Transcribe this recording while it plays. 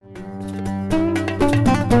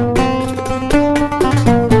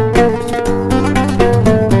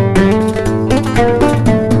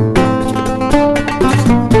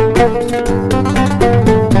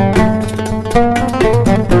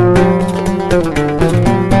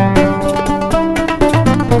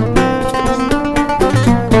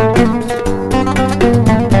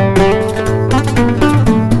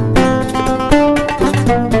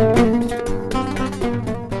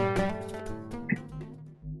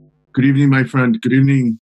Good evening, my friend. Good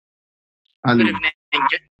evening, Good Ali. evening.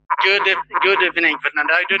 Good evening,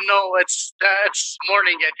 Fernando. I don't know. It's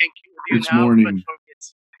morning. I think with you It's now, but morning. for me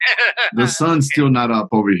it's The sun's still not up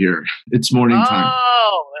over here. It's morning time.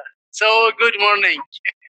 Oh, so good morning.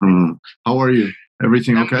 How are you?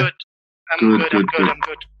 Everything I'm okay? good. I'm good.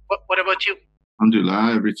 What about you?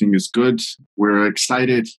 Alhamdulillah, everything is good. We're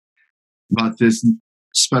excited about this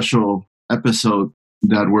special episode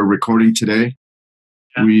that we're recording today.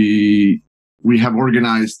 Yeah. We have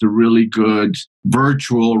organized a really good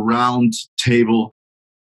virtual round table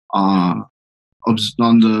on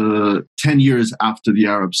the 10 years after the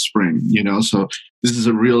Arab Spring, so this is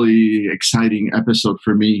a really exciting episode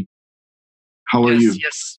for me. How are you?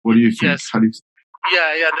 Yes. What do you think? Yes. How do you...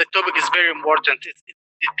 Yeah. The topic is very important. It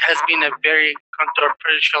has been a very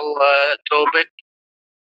controversial topic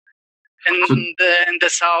in the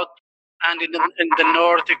south and in the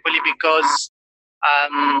north equally, because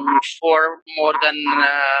for more than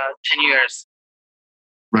 10 years.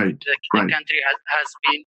 Right. The country has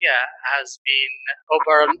been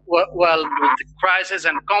overwhelmed with the crisis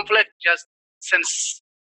and conflict just since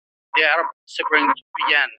the Arab Spring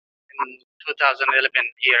began in 2011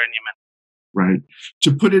 here in Yemen. Right.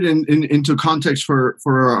 To put it into context for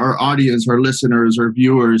our audience, our listeners, our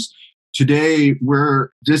viewers, today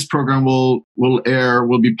this program will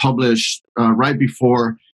be published right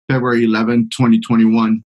before February 11,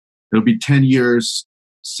 2021. It'll be 10 years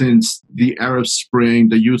since the Arab Spring,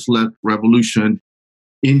 the youth-led revolution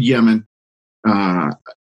in Yemen,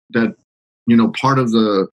 that, part of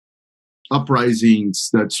the uprisings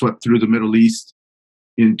that swept through the Middle East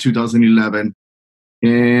in 2011.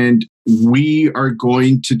 And we are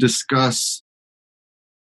going to discuss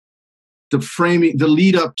the framing, the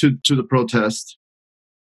lead up to the protest.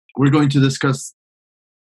 We're going to discuss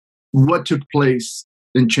what took place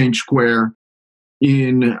in Change Square,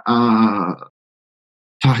 in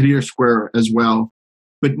Tahrir Square as well.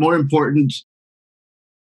 But more important,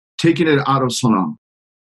 taking it out of Sana'a,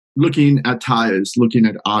 looking at Taiz, looking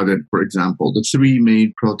at Aden, for example, the three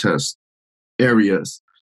main protest areas.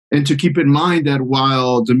 And to keep in mind that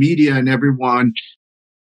while the media and everyone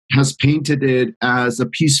has painted it as a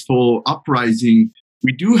peaceful uprising,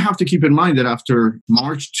 we do have to keep in mind that after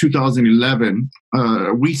March 2011,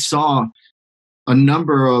 we saw a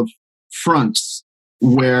number of fronts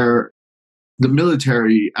where the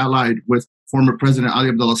military, allied with former President Ali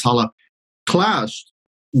Abdullah Saleh, clashed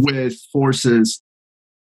with forces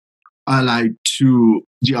allied to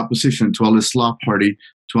the opposition, to Al-Islah Party,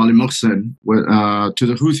 to Ali Muqsin, to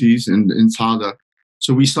the Houthis in Sada.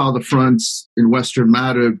 So we saw the fronts in Western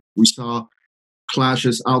Maghreb. We saw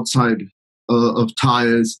clashes outside of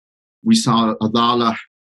Taiz. We saw Adalah,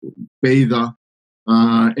 Beida,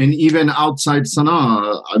 and even outside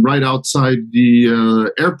Sana'a, right outside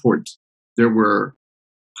the airport, there were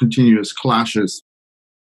continuous clashes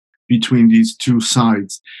between these two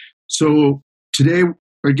sides. So today,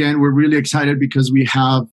 again, we're really excited because we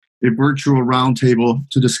have a virtual roundtable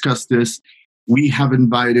to discuss this. We have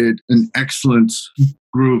invited an excellent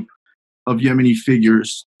group of Yemeni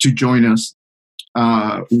figures to join us.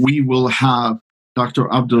 We will have Dr.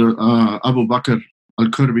 Abu Bakr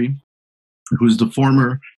al-Kurbi, who's the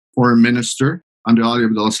former foreign minister under Ali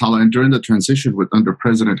Abdullah Saleh and during the transition under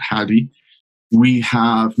President Hadi. We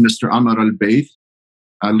have Mr. Amar al-Bayth,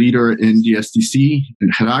 a leader in the SDC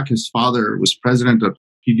in Iraq. His father was president of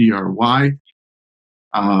PDRY,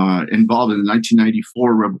 involved in the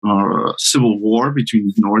 1994 civil war between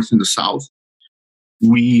the North and the South.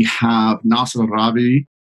 We have Nasser al-Rabi,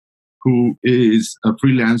 who is a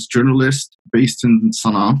freelance journalist based in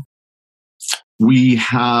Sana'a. We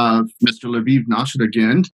have Mr. Laviv Nashed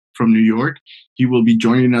again from New York. He will be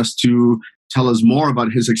joining us to tell us more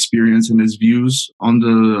about his experience and his views on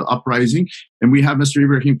the uprising. And we have Mr.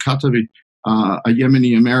 Ibrahim Katabi, a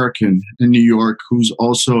Yemeni American in New York, who's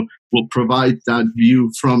also will provide that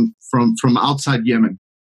view from outside Yemen,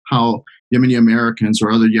 how Yemeni Americans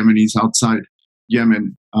or other Yemenis outside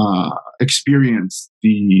Yemen experience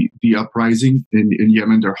the uprising in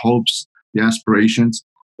Yemen, their hopes, the aspirations.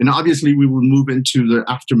 And obviously, we will move into the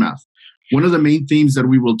aftermath. One of the main themes that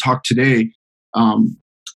we will talk today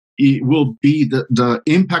it will be the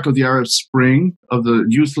impact of the Arab Spring, of the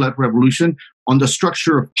youth-led revolution, on the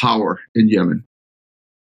structure of power in Yemen.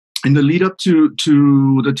 In the lead up to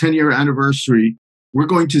the 10-year anniversary, we're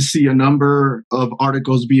going to see a number of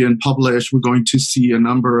articles being published. We're going to see a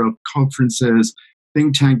number of conferences,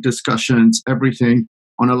 think tank discussions, everything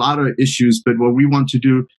on a lot of issues. But what we want to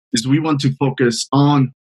do is we want to focus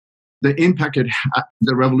on the impact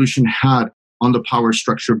the revolution had on the power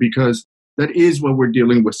structure, because that is what we're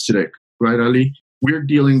dealing with today, right, Ali? we're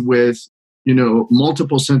dealing with,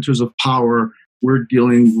 multiple centers of power. We're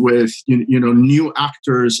dealing with, new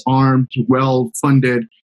actors, armed, well-funded,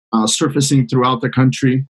 surfacing throughout the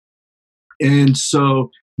country. And so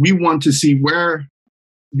we want to see where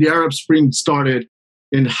the Arab Spring started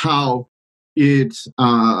and how it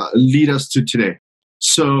lead us to today.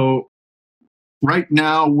 So right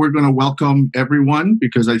now, we're going to welcome everyone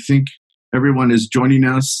because I think everyone is joining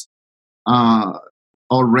us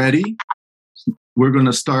already. We're going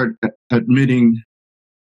to start admitting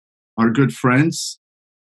our good friends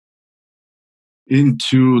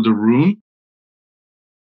into the room.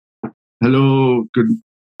 Hello, good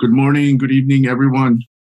morning, good evening, everyone.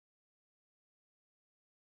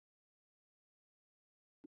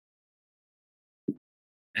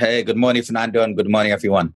 Hey, good morning, Fernando, and good morning,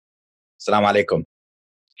 everyone. Assalamu alaikum.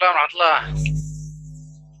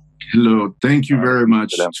 Hello, thank you very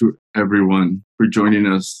much to everyone for joining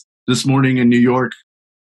us this morning in New York.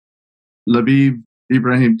 Labib,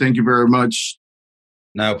 Ibrahim, thank you very much.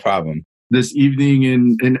 No problem. This evening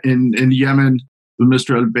in Yemen with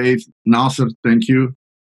Mr. Al-Baith. Nasser, thank you.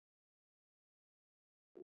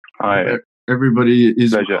 Hi. Everybody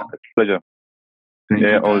is pleasure. Thank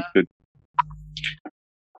you. Always good.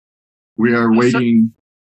 We are waiting.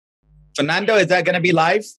 Fernando, is that going to be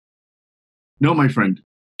live? No, my friend.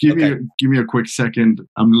 Give me a quick second.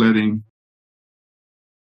 I'm letting.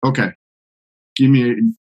 Okay.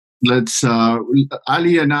 Let's.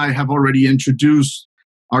 Ali and I have already introduced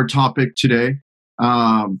our topic today.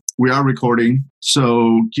 We are recording,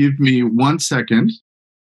 so give me 1 second.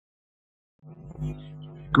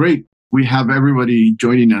 Great. We have everybody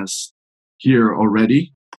joining us here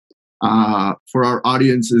already. For our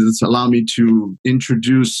audiences, allow me to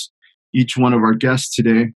introduce each one of our guests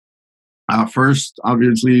today. First,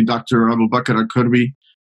 obviously, Dr. Abu Bakr al-Kurbi,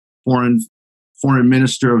 foreign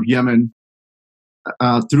minister of Yemen,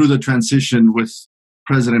 through the transition with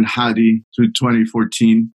President Hadi through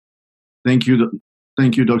 2014. Thank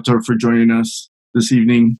you, Doctor, for joining us this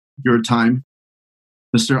evening, your time.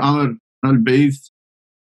 Mr. Amr al-Baith,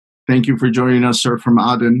 thank you for joining us, sir, from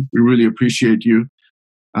Aden. We really appreciate you.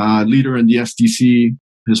 Leader in the SDC.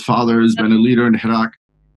 His father has been a leader in Iraq.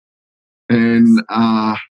 And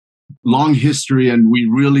long history, and we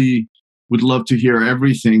really would love to hear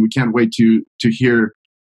everything. We can't wait to hear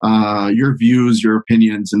your views, your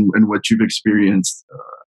opinions, and what you've experienced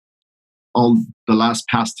all the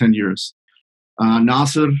past 10 years.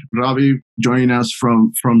 Nasser Rabi joining us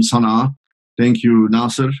from Sana'a. Thank you,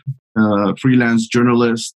 Nasser, freelance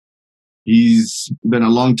journalist. He's been a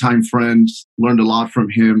longtime friend, learned a lot from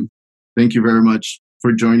him. Thank you very much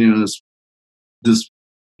for joining us this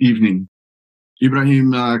evening.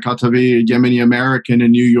 Ibrahim Katabi, Yemeni American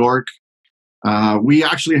in New York. We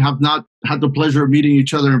actually have not had the pleasure of meeting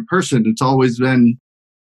each other in person. It's always been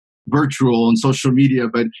virtual on social media,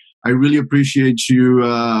 but I really appreciate you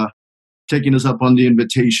taking us up on the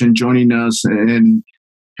invitation, joining us, and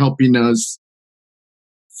helping us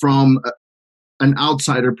from an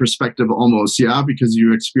outsider perspective almost, yeah, because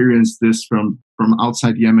you experienced this from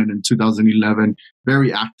outside Yemen in 2011,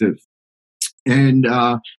 very active. And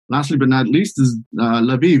lastly but not least is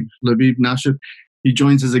Labib Nashif. He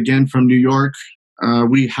joins us again from New York.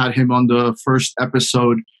 We had him on the first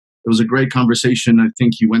episode. It was a great conversation. I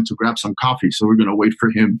think he went to grab some coffee, so we're going to wait for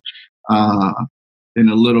him in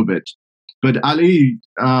a little bit. But Ali...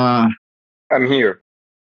 I'm here.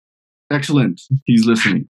 Excellent. He's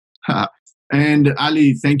listening. And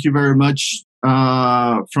Ali, thank you very much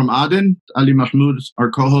from Aden. Ali Mahmoud,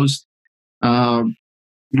 our co-host.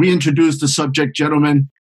 We introduced the subject, gentlemen.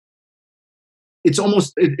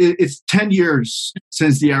 It's 10 years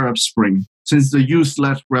since the Arab Spring, since the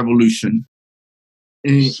youth-led revolution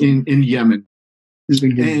in Yemen.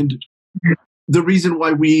 And the reason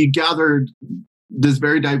why we gathered this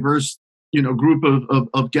very diverse, group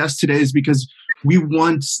of guests today is because we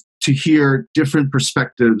want to hear different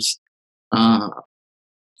perspectives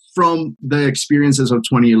from the experiences of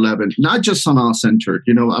 2011, not just Sana'a-centered.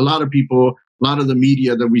 A lot of people, a lot of the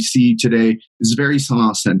media that we see today is very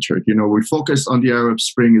Sana'a-centered. We focus on the Arab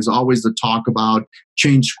Spring is always the talk about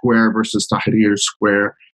Change Square versus Tahrir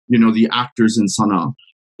Square, the actors in Sana'a.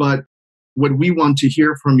 But what we want to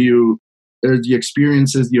hear from you are the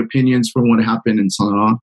experiences, the opinions from what happened in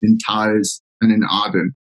Sana'a, in Taiz, and in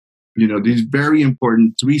Aden. These very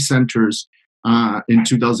important three centers in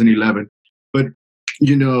 2011. But,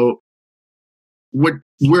 what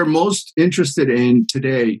we're most interested in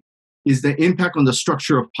today is the impact on the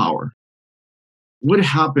structure of power. What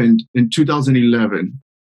happened in 2011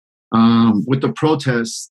 with the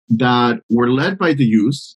protests that were led by the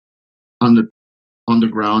youth on on the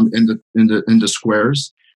ground in the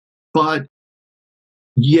squares, but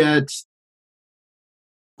yet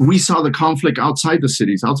we saw the conflict outside the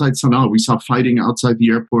cities, outside Sana'a. We saw fighting outside the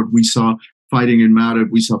airport. We saw fighting in Marib.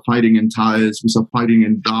 We saw fighting in Taiz. We saw fighting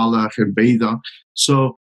in Dalah and Beida.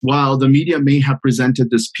 So while the media may have presented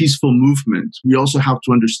this peaceful movement, we also have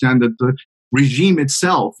to understand that the regime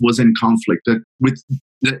itself was in conflict, that with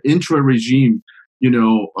the intra-regime,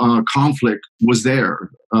 conflict was there,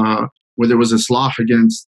 where there was Islah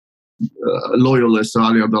against loyalists,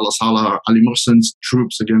 Ali Abdullah Saleh, Ali Mohsen's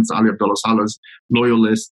troops against Ali Abdullah Saleh's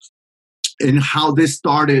loyalists, and how this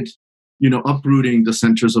started, uprooting the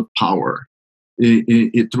centers of power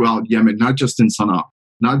throughout Yemen, not just in Sana'a,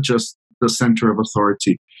 not just the center of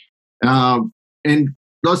authority. And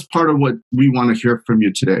that's part of what we want to hear from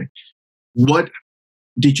you today. What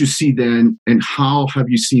did you see then, and how have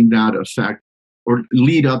you seen that affect or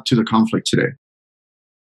lead up to the conflict today?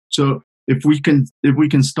 So if we can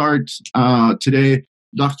start today,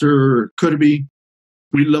 Dr. Kurbi,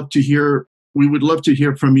 we would love to hear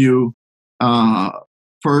from you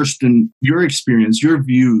first, and your experience, your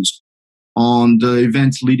views on the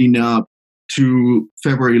events leading up to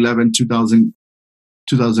February 11,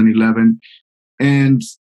 2011, and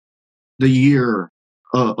the year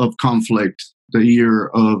of conflict, the year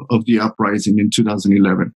of the uprising in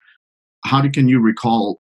 2011. How can you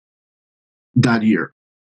recall that year?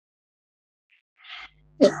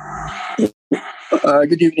 Good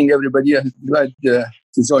evening, everybody. I'm glad to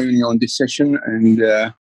join you on this session. And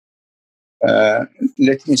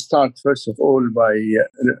let me start, first of all, by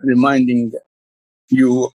reminding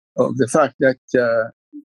you of the fact that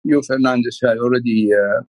you, Fernandez, had already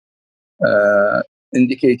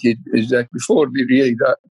indicated is that before the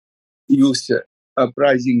youth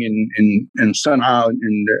uprising in Sana'a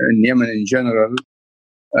and in Yemen in general,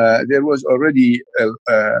 there was already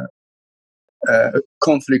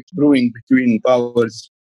conflict brewing between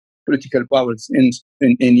political powers in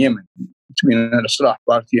Yemen, between the Al-Islah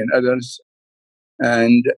Party and others,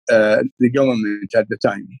 and the government at the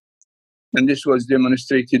time. And this was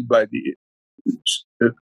demonstrated by the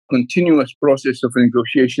continuous process of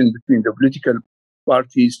negotiation between the political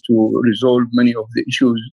parties to resolve many of the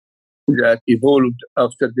issues that evolved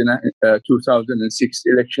after the 2006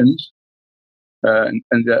 elections. And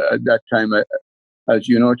at that time, as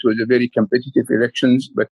you know, it was a very competitive elections,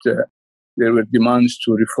 but there were demands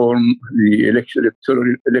to reform the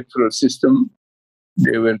electoral system.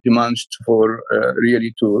 There were demands for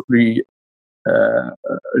really to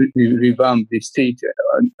revamp the state,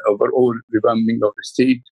 overall revamping of the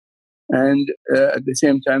state. And at the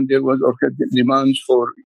same time, there was also demands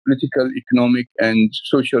for political, economic, and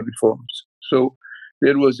social reforms. So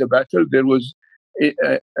there was a battle. There was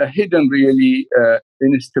a hidden, really,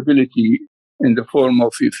 instability in the form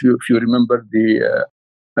of, if you remember, the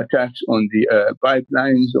attacks on the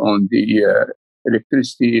pipelines, on the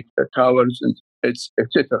electricity towers, and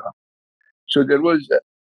etc. So there was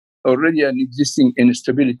already an existing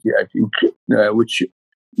instability, I think, which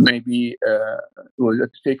maybe was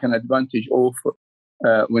taken advantage of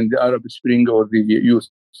when the Arab Spring or the youth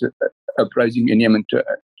uprising in Yemen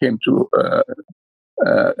came to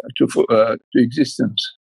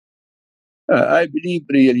existence. I believe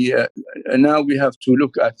really now we have to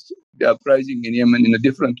look at the uprising in Yemen in a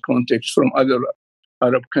different context from other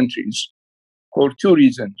Arab countries for two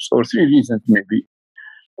reasons, or three reasons maybe.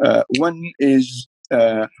 One is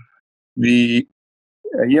the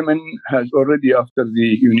Yemen has already, after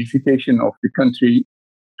the unification of the country,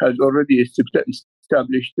 has already established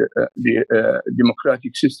the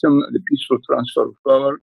democratic system, the peaceful transfer of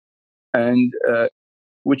power, and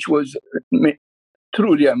which was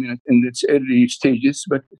truly, I mean, in its early stages,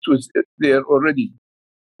 but it was there already.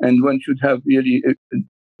 And one should have really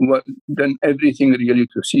done everything really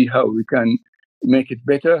to see how we can make it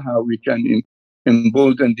better, how we can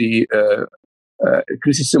embolden the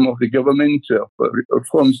criticism of the government,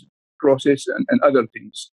 reforms process, and other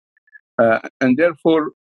things. And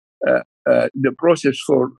therefore, the process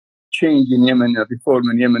for change in Yemen, reform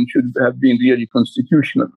in Yemen, should have been really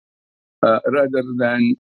constitutional, rather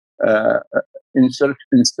than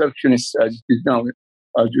insurrectionists as it is now,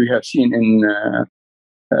 as we have seen in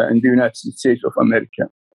the United States of America.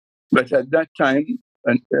 But at that time,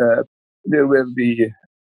 there were the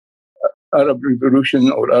Arab Revolution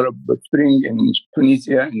or Arab Spring in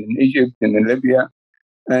Tunisia and in Egypt and in Libya,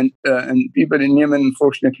 and people in Yemen,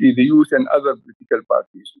 unfortunately, the youth and other political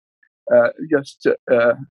parties just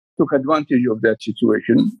took advantage of that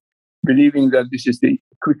situation, believing that this is the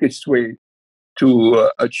quickest way to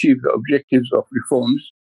achieve the objectives of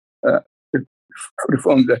reforms,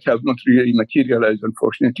 reforms that have not really materialized,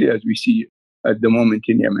 unfortunately, as we see at the moment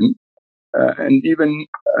in Yemen. And even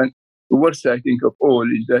worse, I think, of all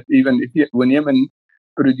is that even when Yemen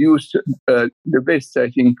produced the best, I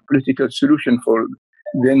think, political solution for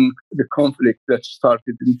then the conflict that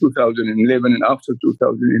started in 2011 and after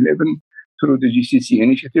 2011 through the GCC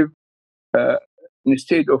initiative,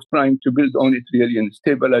 instead of trying to build on it really and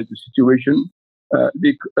stabilize the situation,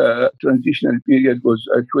 the transitional period was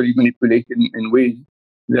actually manipulated in ways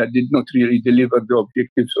that did not really deliver the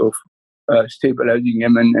objectives of stabilizing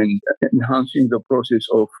Yemen and enhancing the process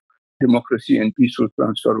of democracy and peaceful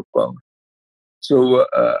transfer of power. So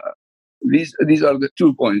these are the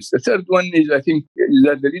 2 points. The third one is, I think, is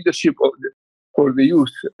that the leadership for the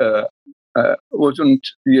youth wasn't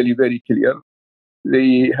really very clear.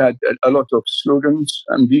 They had a lot of slogans,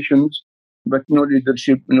 ambitions, but no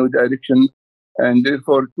leadership, no direction, and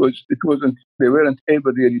therefore they weren't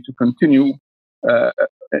able really to continue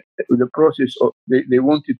the process they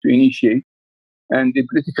wanted to initiate, and the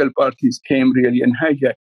political parties came really and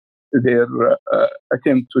hijacked their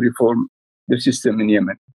attempt to reform the system in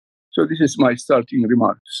Yemen. So this is my starting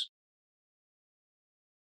remarks.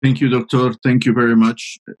 Thank you, Doctor. Thank you very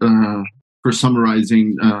much for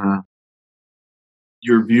summarizing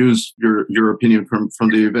your views, your opinion from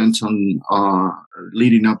the events on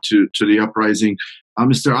leading up to the uprising.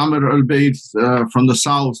 Mr. Amr Al-Baid from the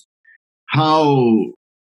South, how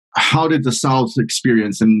did the South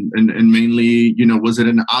experience, and mainly, was it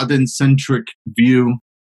an Aden-centric view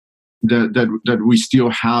that we still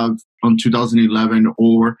have on 2011,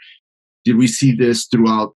 or did we see this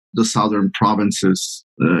throughout the southern provinces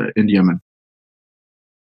in Yemen?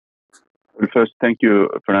 First, thank you,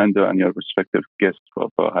 Fernando, and your respective guests for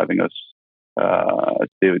having us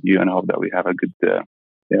stay with you, and I hope that we have a good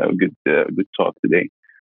talk today.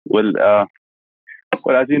 Well,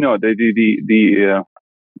 as you know, the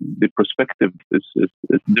perspective is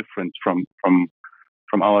different from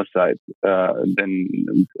our side than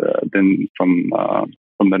from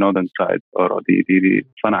the northern side or the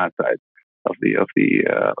Sana'a side of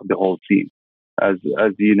the whole scene. As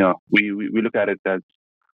you know, we look at it as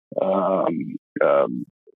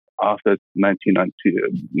after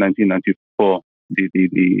 1994, the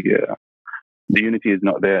unity is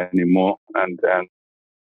not there anymore, and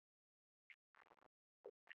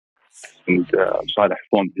Saleh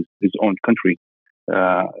formed his own country,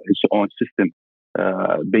 his own system,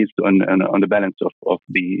 based on the balance of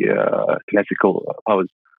the classical powers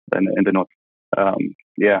in the north.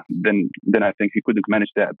 Then I think he couldn't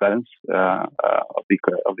manage that balance of the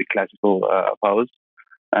classical powers,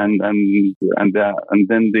 and then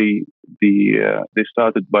they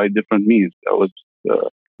started by different means. That was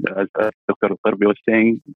as Dr. Qarbi was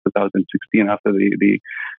saying, 2016, after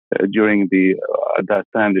during at that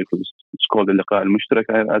time it's called the Liqa al-Mushtarak,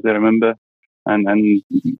 as I remember, and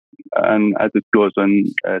as it goes on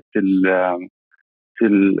till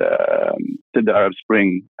the Arab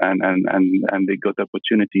Spring, and they got the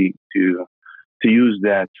opportunity to use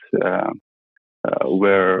that,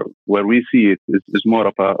 where we see it is more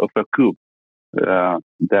of a coup,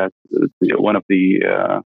 that one of the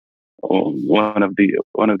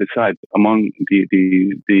sides among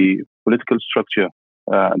the political structure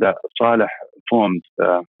that Saleh formed,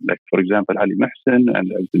 like for example Ali Mohsen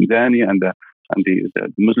and Zindani and the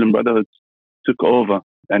Muslim Brotherhood, took over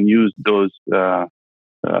and used those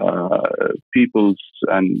people's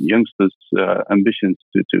and youngsters' ambitions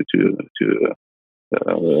to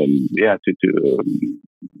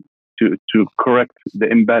correct the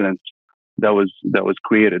imbalance that was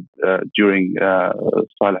created during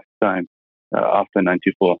Saleh's time after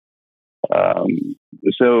 '94.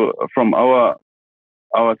 So from our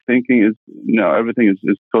thinking is, everything is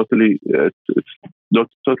totally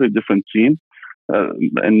totally different scene.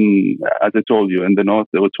 And as I told you, in the north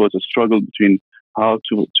there was a struggle between how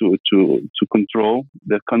to control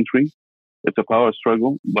the country. It's a power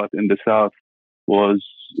struggle, but in the south was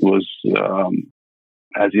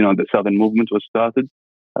as you know, the Southern movement was started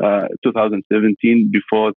 2017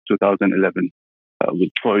 before 2011,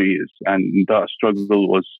 with 4 years, and that struggle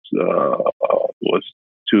was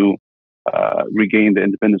to regain the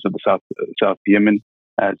independence of the South Yemen,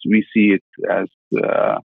 as we see it, as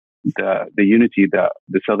the unity that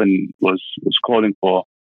the Southern was calling for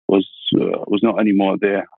was not anymore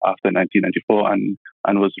there after 1994,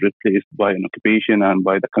 and was replaced by an occupation and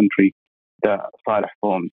by the country that Saleh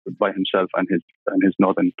formed by himself and his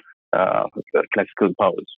northern classical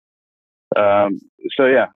powers. So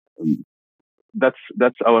yeah,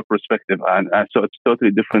 that's our perspective, and so it's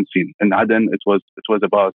totally different scene. In Aden, it was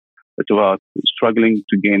about struggling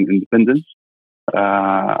to gain independence,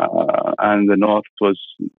 and the north was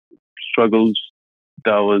struggles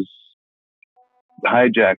that was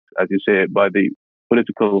hijacked, as you say, by the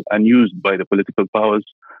political and used by the political powers,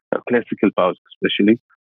 classical powers especially,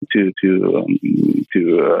 to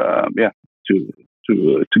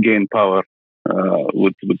gain power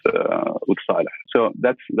with Saleh. So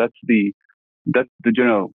that's the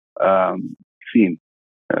general scene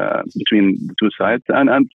between the two sides,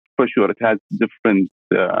 and for sure it has different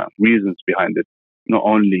reasons behind it. Not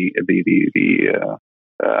only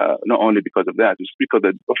not only because of that, it's because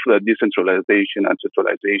of the decentralization and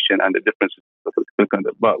centralization and the differences.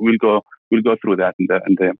 But we'll go through that in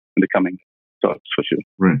the coming talks for sure.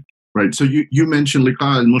 Right. So you mentioned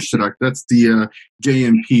Liqa al-Mushtarak. That's the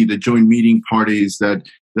JMP, the Joint Meeting Parties that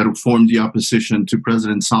formed the opposition to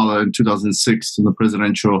President Saleh in 2006 in the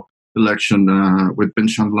presidential election with Ben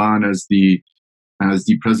Shandlan as the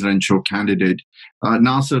presidential candidate.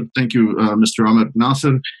 Nasser, thank you, Mr. Ahmed.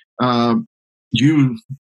 Nasser, you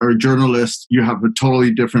are a journalist. You have a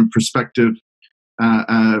totally different perspective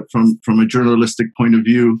from a journalistic point of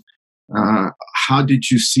view. How did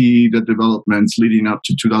you see the developments leading up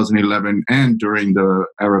to 2011 and during the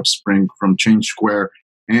Arab Spring from Change Square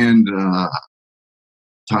and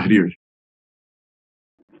Tahrir?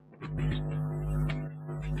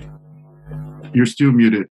 You're still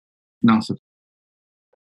muted, Nasser.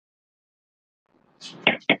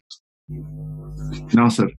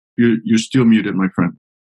 Nasser, you're still muted, my friend.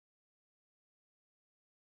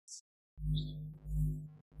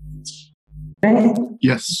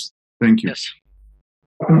 Yes, thank you. Yes.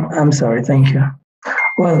 I'm sorry, thank you.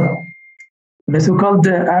 Well, the so-called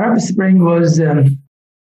Arab Spring was a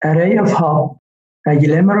ray of hope, a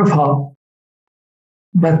glimmer of hope,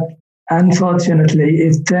 but unfortunately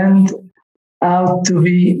it turned out to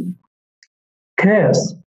be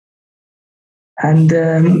chaos and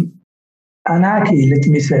anarchy, let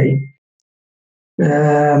me say.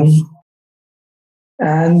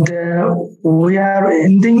 And we are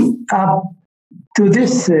ending up to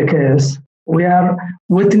this chaos. We are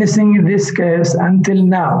witnessing this chaos until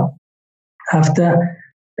now, after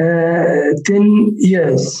 10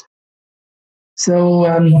 years. So,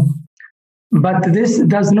 but this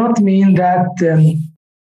does not mean that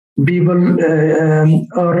people,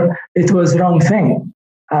 or it was wrong thing.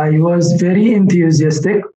 I was very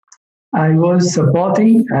enthusiastic. I was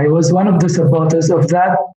one of the supporters of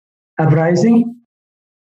that uprising.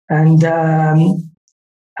 And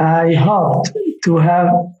I hoped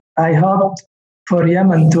for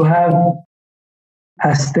Yemen to have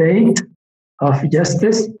a state of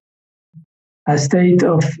justice, a state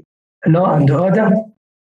of law and order,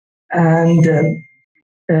 and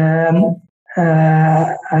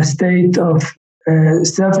a state of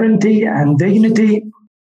sovereignty and dignity.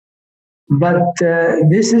 But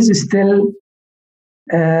this is still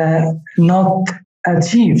not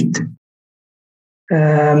achieved.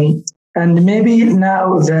 And maybe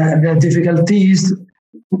now the difficulties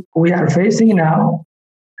we are facing now,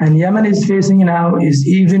 and Yemen is facing now, is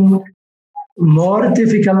even more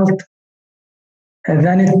difficult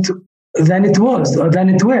than it was or than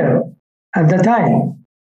it were at the time,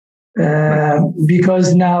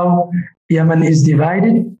 because now Yemen is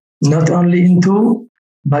divided not only in two,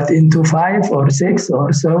 but into 5 or 6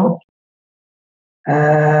 or so.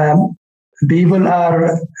 People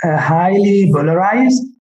are highly polarized.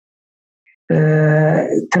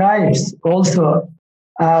 Tribes also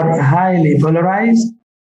are highly polarized,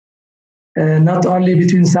 not only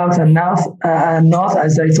between south and north,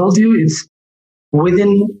 as I told you, it's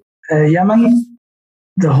within Yemen,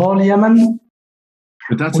 the whole Yemen.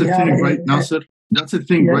 But that's the thing, right, Nasser? That's the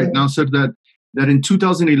thing, right, Nasser, that in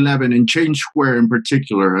 2011, in Change Square in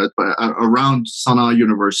particular, around Sana'a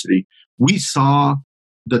University, we saw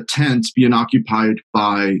the tents being occupied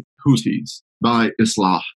by Houthis, by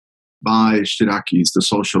Islah, by Ishtirakis, the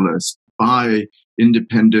socialists, by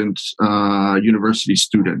independent university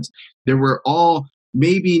students. They were all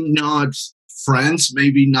maybe not friends,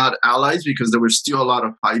 maybe not allies, because there was still a lot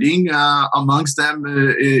of fighting amongst them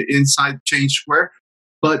inside Change Square.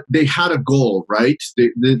 But they had a goal, right?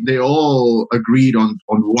 They all agreed on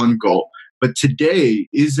one goal. But today,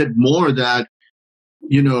 is it more that,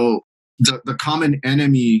 the common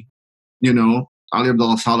enemy, Ali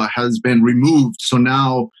Abdullah Saleh, has been removed? So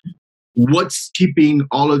now, what's keeping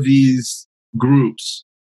all of these groups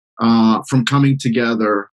from coming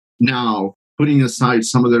together now, putting aside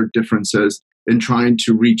some of their differences and trying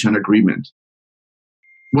to reach an agreement?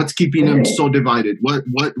 What's keeping them so divided?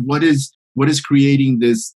 What is creating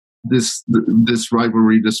this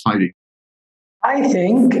rivalry, this fighting? I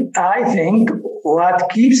think what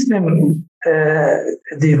keeps them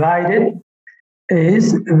divided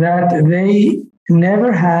is that they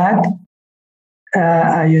never had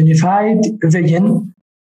a unified vision.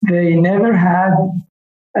 They never had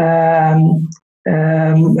a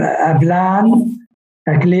plan,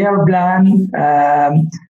 a clear plan,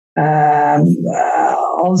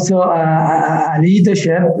 also a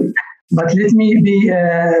leadership. But let me be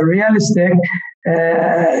realistic.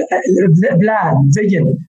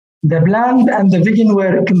 Vision. The plan and the vision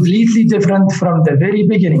were completely different from the very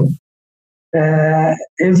beginning.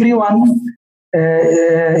 Everyone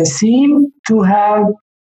seemed to have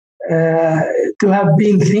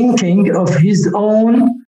been thinking of his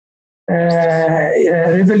own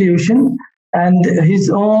revolution and his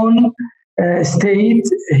own state,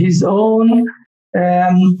 his own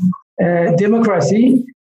democracy,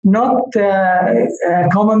 not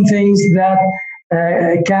common things that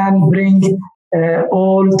can bring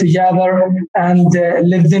all together and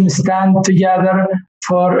let them stand together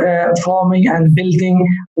for forming and building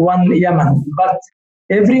one Yemen. But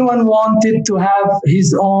everyone wanted to have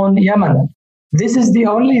his own Yemen. This is the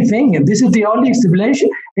only thing. This is the only explanation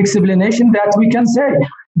that we can say,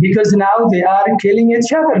 because now they are killing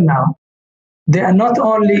each other now. They are not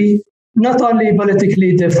only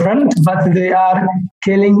politically different, but they are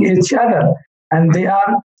killing each other, and they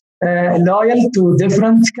are loyal to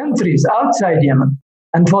different countries outside Yemen,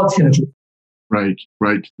 unfortunately. Right.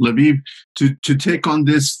 Labib, to take on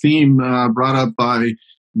this theme brought up by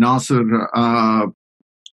Nasser,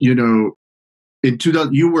 you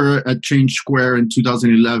were at Change Square in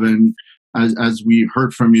 2011, as we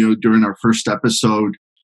heard from you during our first episode.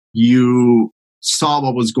 You saw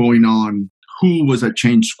what was going on, who was at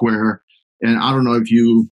Change Square, and I don't know if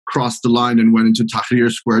you crossed the line and went into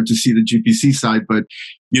Tahrir Square to see the GPC side, but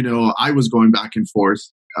I was going back and forth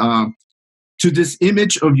to this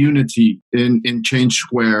image of unity in Change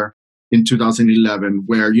Square in 2011,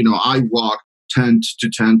 where I walked tent to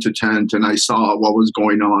tent to tent, and I saw what was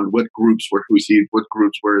going on. What groups were Houthi? What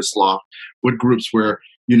groups were Islam? What groups were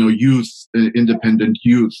youth, independent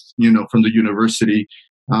youth, from the university.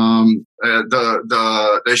 The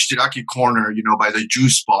Ishtiraki corner, by the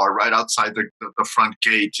juice bar right outside the front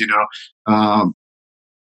gate.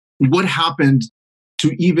 What happened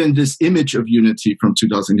to even this image of unity from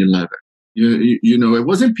 2011? It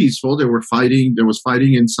wasn't peaceful. There was fighting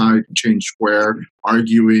inside Change Square,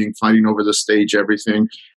 arguing, fighting over the stage, everything.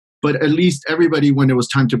 But at least everybody, when it was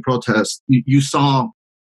time to protest, you saw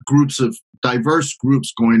diverse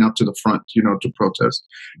groups going up to the front, to protest.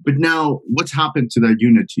 But now, what's happened to that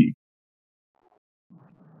unity?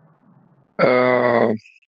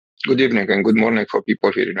 Good evening and good morning for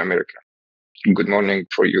people here in America. Good morning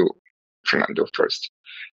for you, Fernando, first.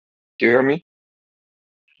 Do you hear me?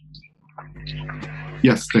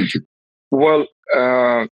 Yes, thank you. Well,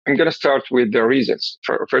 I'm going to start with the reasons.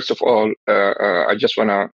 First of all, I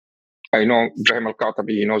know Ibrahim Al-Khattabi,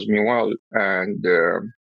 he knows me well, and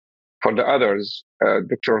for the others,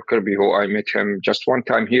 Dr. Kirby, who I met him just one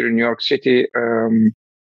time here in New York City on,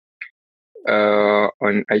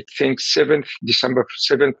 I think, December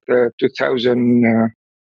 7th, 2000,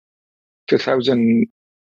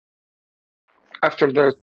 after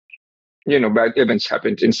the, bad events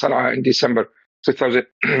happened in Sana'a in December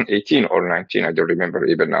 2018 or 19, I don't remember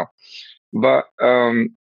even now. But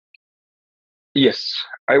yes,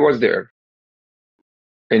 I was there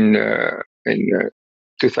in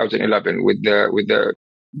 2011 with the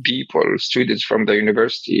people, students from the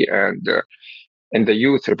university and the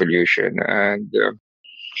youth revolution. And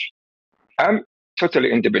I'm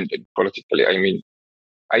totally independent politically. I mean,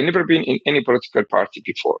 I never been in any political party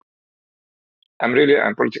before. I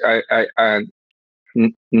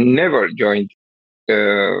never joined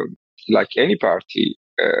like any party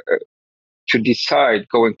to decide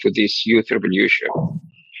going to this youth revolution.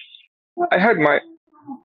 I had my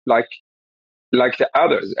like the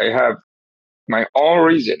others, I have my own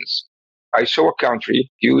reasons. I saw a country,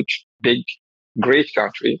 huge, big, great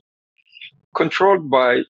country, controlled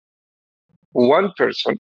by one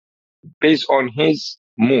person based on his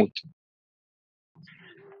mood.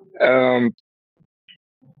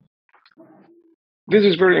 This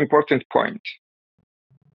is a very important point.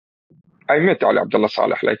 I met Ali Abdullah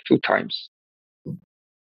Saleh like 2 times.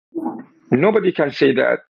 Nobody can say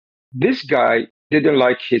that this guy didn't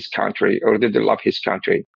like his country or didn't love his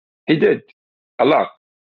country. He did a lot.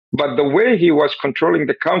 But the way he was controlling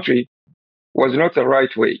the country was not the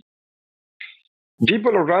right way.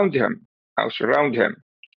 People around him,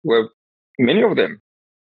 many of them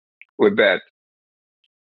were bad.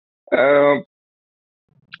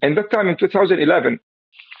 And that time in 2011,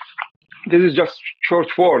 this is just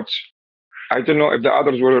short words. I don't know if the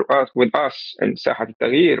others were with us in Sahat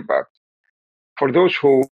al-Taghyir, but for those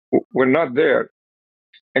who were not there,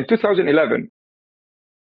 in 2011,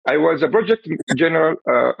 I was a project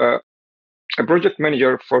a project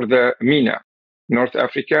manager for the MENA, North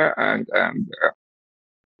Africa and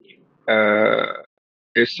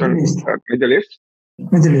Eastern Middle East.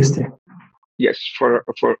 Middle East. Yes, for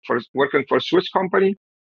working for a Swiss company.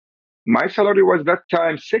 My salary was that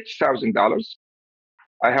time $6,000.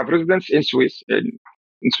 I have residence in Switzerland.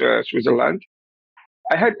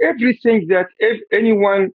 I had everything that if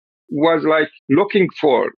anyone was like looking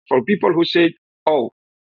for people who said, oh,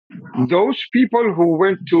 those people who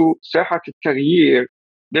went to Sahat al-Taghyir,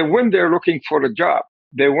 they went there looking for a job.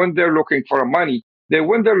 They went there looking for money. They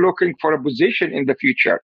went there looking for a position in the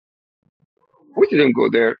future. We didn't go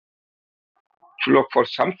there to look for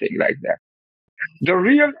something like that. The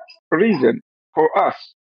real reason for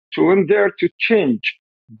us to went there to change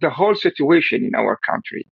the whole situation in our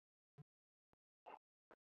country.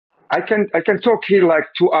 I can talk here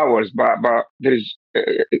like 2 hours, but there is,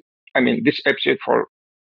 this episode for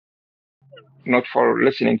not for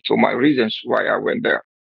listening to my reasons why I went there.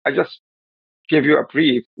 I just give you a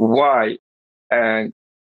brief why and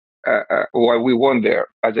why we went there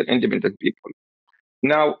as an independent people.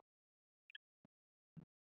 Now,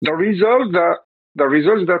 the result that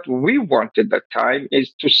we wanted that time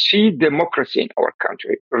is to see democracy in our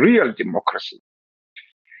country, real democracy.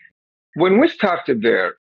 When we started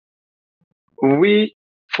there, we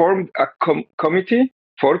formed a committee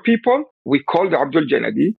for people. We called Abdul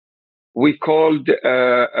Janadi. We called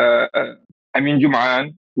Amin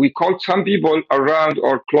Jum'an. We called some people around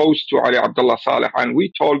or close to Ali Abdullah Saleh, and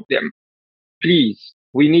we told them, please,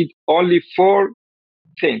 we need only 4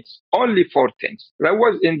 things. Only 4 things. That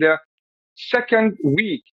was in the second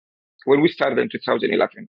week when we started in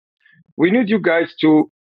 2011. We need you guys to,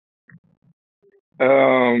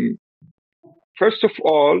 first of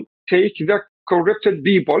all, take the corrupted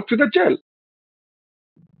people to the jail.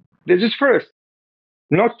 This is first.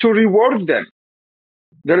 Not to reward them.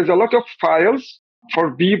 There is a lot of files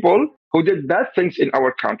for people who did bad things in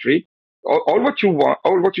our country. All what you want,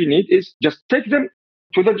 all what you need is just take them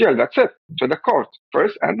to the jail. That's it. To the court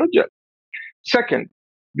first and the jail. Second,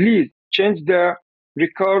 please change the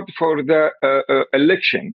record for the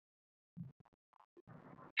election.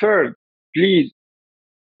 Third, please,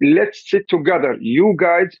 let's sit together. You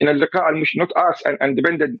guys in اللقاء المشترك, not us and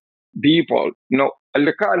independent people. No,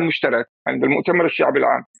 اللقاء المشترك and المؤتمر الشعبي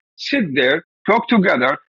العام. Sit there, talk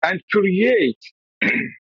together, and create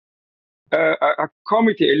a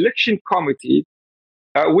committee, election committee,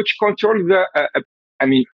 which controls the,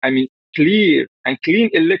 clear and clean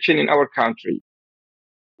election in our country.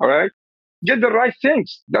 All right, get the right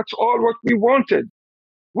things. That's all what we wanted.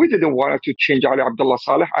 We didn't want to change Ali Abdullah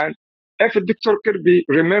Saleh. And if Dr. Kirby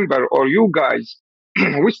remember, or you guys,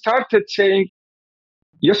 we started saying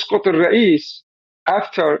يسقط الرئيس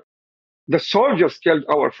after the soldiers killed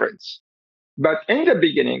our friends. But in the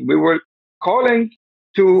beginning, we were calling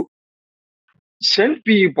to send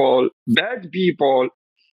people, bad people,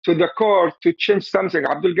 to the court to change something.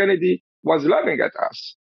 Abdul Ghanidi was laughing at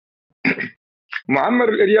us. Muammar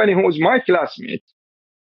al-Iryani, who was my classmate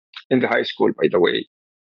in the high school, by the way,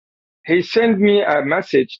 he sent me a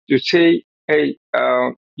message to say, hey,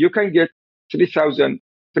 you can get 35,000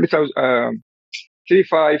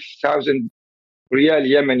 Riyal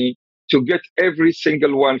Yemeni to get every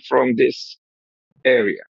single one from this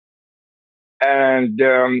area. And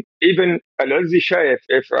even Al-Azzi Shaif,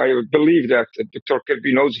 if I believe that Dr.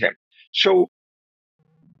 Kirby knows him. So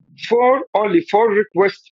only 4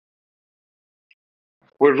 requests,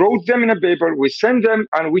 we wrote them in a paper, we sent them,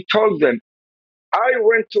 and we told them, I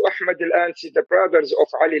went to Ahmed Al-Ansi, the brothers of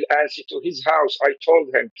Ali Al-Ansi, to his house. I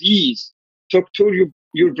told him, please, talk to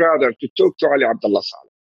your brother, to talk to Ali Abdullah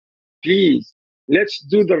Saleh. Please, let's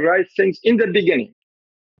do the right things in the beginning.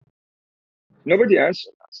 Nobody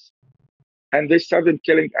answered us. And they started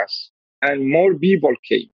killing us. And more people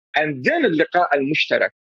came. And then Al-Liqa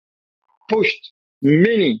Al-Mushtarak pushed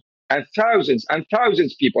many and thousands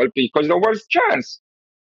people because there was chance.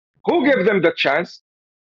 Who gave them the chance?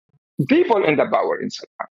 People in the power in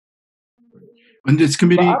Salman. In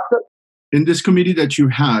this committee that you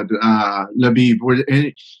had, Labib,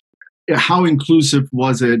 how inclusive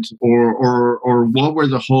was it, or what were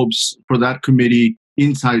the hopes for that committee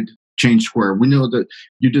inside Change Square? We know that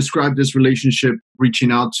you described this relationship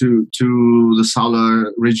reaching out to the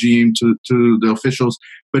Saleh regime, to the officials,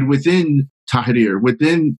 but within Tahrir,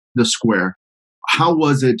 within the square, how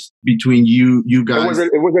was it between you guys?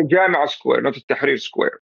 It was a Jami'ah Square, not a Tahrir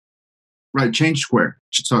Square. Right, Change Square.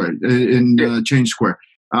 Sorry, Change Square.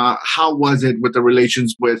 How was it with the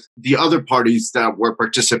relations with the other parties that were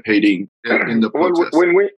participating in the protest?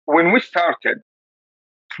 When we started,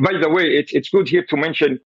 by the way, it's good here to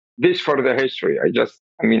mention this for the history.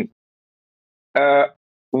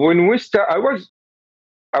 When we start, I was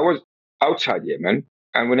outside Yemen,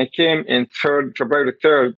 and when I came in February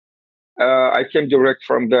 3rd, I came direct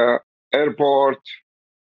from the airport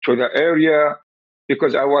to the area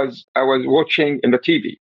because I was watching in the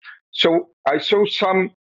TV. So I saw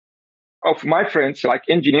some of my friends, like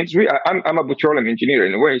engineers. I'm a petroleum engineer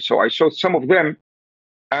in a way, so I saw some of them.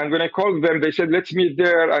 And when I called them, they said, let's meet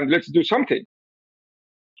there and let's do something.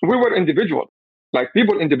 We were individual, like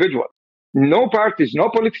people individual. No parties, no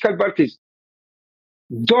political parties.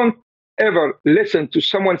 Don't ever listen to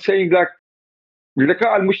someone saying that Liqa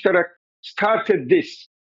al-Mushtarak started this.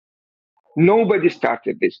 Nobody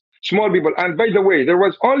started this. Small people. And by the way, there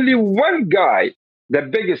was only one guy, the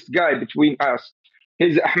biggest guy between us.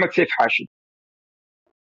 He's Ahmed Saif Hashid.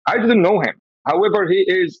 I didn't know him. However, he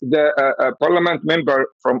is the parliament member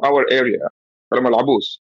from our area, from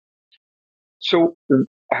Al-Abus. So,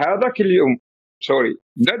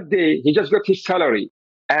 that day he just got his salary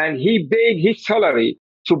and he paid his salary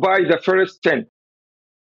to buy the first tent.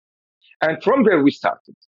 And from there we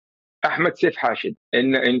started. Ahmed Saif Hashid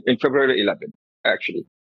in February 11, actually.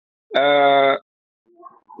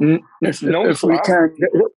 If we can,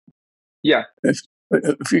 yeah.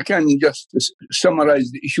 If you can just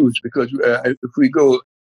summarize the issues, because if we go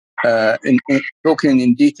in talking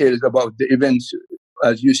in details about the events,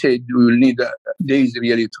 as you said, we will need days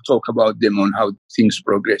really to talk about them on how things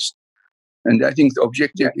progressed. And I think the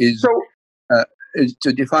objective is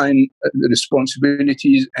to define the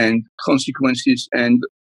responsibilities and consequences and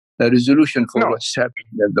the resolution for what's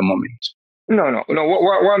happening at the moment. No.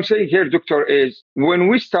 What I'm saying here, Doctor, is when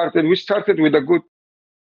we started with the good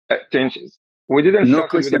intentions. We didn't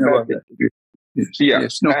start with the bad things.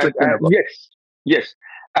 Yes, no question about it. Yes.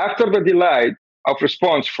 After the delay of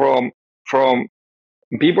response from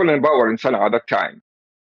people in power in Sana'a at that time,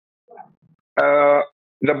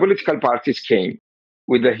 the political parties came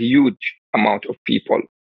with a huge amount of people.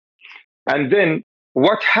 And then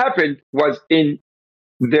what happened was in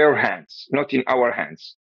their hands, not in our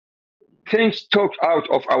hands. Things took out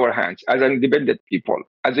of our hands as independent people,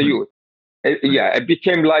 as a youth. It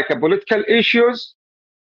became like a political issues.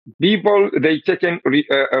 People, they taken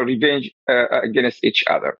revenge against each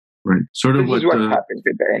other. Right. This is what happened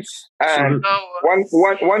at the end. And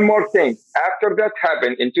one more thing. After that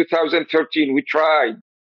happened in 2013, we tried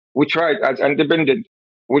as independent.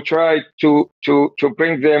 We tried to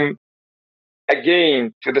bring them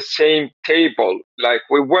again to the same table. Like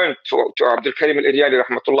we went to Abdul Karim al-Iryani,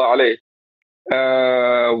 rahmatullah alayh.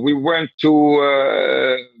 We went to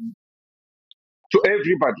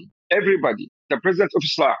everybody, the president of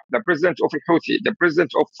Islah, the president of Al-Houthi, the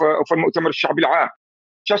president of Al-Mu'tamar al-Sha'bi al-Aam,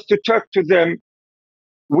 just to talk to them.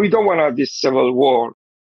 We don't want this civil war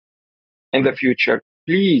in the future.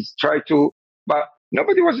 Please try to, but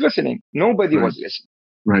nobody was listening. Was listening.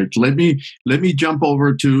 Right. Let me jump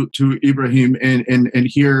over to Ibrahim and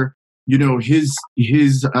hear, his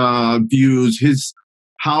views,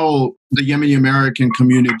 how the Yemeni American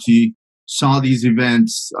community saw these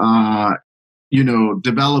events,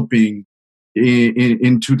 developing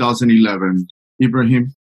in 2011.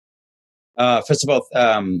 Ibrahim? First of all,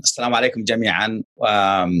 Assalamu alaikum jami'an.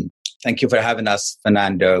 Thank you for having us,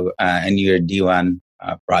 Fernando, and your D1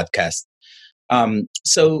 broadcast.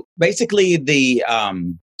 So basically the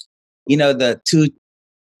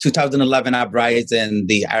 2011 uprising,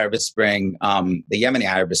 the Arab Spring, the Yemeni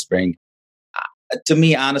Arab Spring, to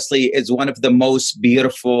me, honestly, is one of the most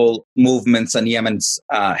beautiful movements in Yemen's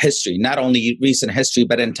history, not only recent history,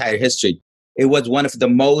 but entire history. It was one of the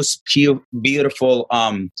most beautiful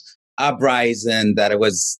uprising that it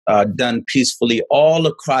was done peacefully all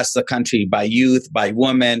across the country by youth, by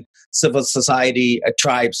women, civil society,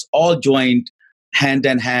 tribes, all joined hand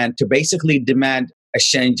in hand to basically demand a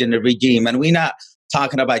change in the regime. And we're not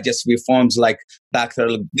talking about just reforms like Dr.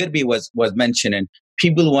 Al-Ghirbi was mentioning.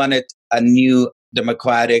 People wanted a new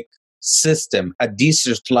democratic system, a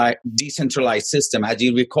decentralized system. As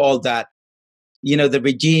you recall that, the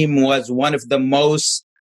regime was one of the most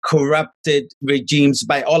corrupted regimes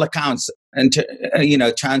by all accounts. And,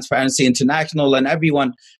 Transparency International and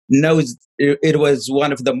everyone knows it was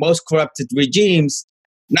one of the most corrupted regimes.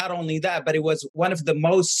 Not only that, but it was one of the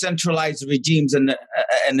most centralized regimes in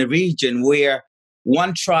the region, where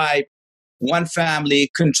one tribe, one family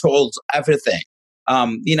controls everything.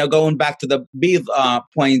 Going back to the Beith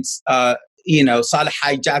points, Saleh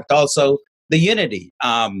hijacked also the unity.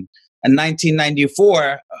 In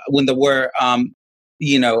 1994, when there were,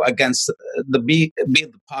 against the Beith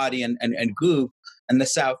party and group in the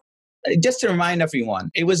South, just to remind everyone,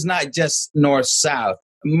 it was not just North-South.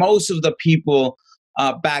 Most of the people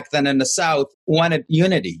back then in the South wanted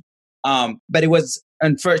unity. But it was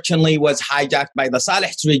unfortunately was hijacked by the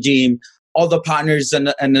Saleh's regime. All the partners in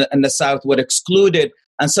the South were excluded.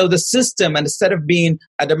 And so the system, and instead of being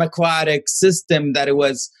a democratic system, that it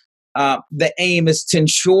was, the aim is to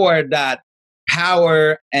ensure that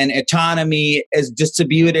power and autonomy is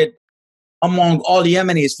distributed among all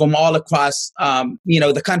Yemenis from all across,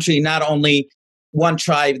 the country, not only one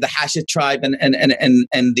tribe, the Hashid tribe, and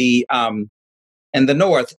the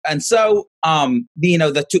north. And so,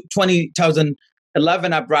 the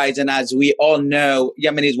 2011 uprising, as we all know,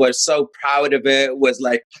 Yemenis were so proud of it, was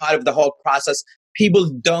like part of the whole process. People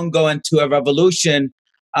don't go into a revolution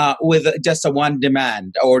with just a one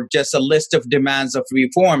demand or just a list of demands of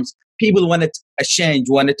reforms. People wanted a change,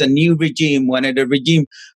 wanted a new regime, wanted a regime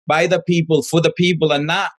by the people, for the people, and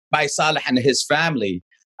not by Saleh and his family.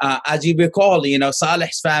 As you recall, Saleh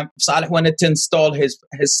wanted to install his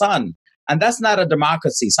son. And that's not a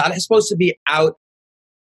democracy. Saleh is supposed to be out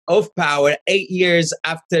of power 8 years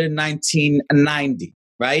after 1990,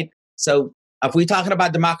 right? So if we're talking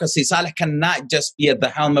about democracy, Saleh cannot just be at the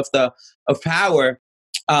helm of power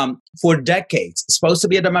for decades. It's supposed to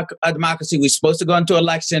be a democracy. We're supposed to go into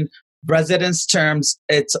election. President's terms,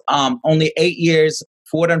 it's only 8 years,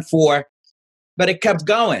 4 and 4, but it kept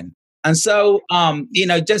going. And so,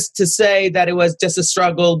 just to say that it was just a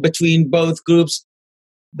struggle between both groups,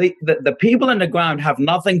 the people on the ground have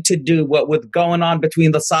nothing to do with going on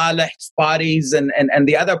between the Saleh parties and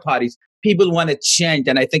the other parties. People want to change,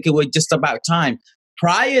 and I think it was just about time.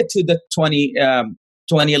 Prior to the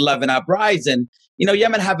 2011 uprising,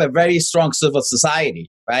 Yemen have a very strong civil society,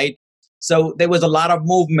 right? So there was a lot of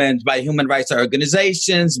movement by human rights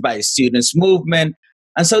organizations, by students' movement.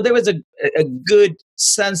 And so there was a good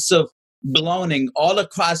sense of belonging all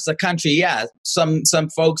across the country. Yeah, some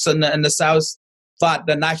folks in the South thought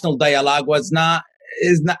the national dialogue was not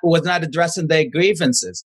addressing their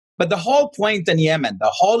grievances. But the whole point in Yemen,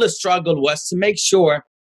 the whole struggle was to make sure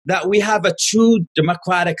that we have a true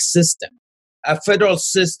democratic system, a federal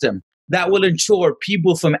system that will ensure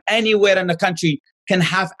people from anywhere in the country can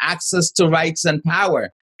have access to rights and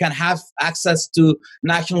power, can have access to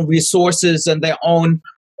national resources and their own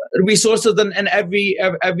resources and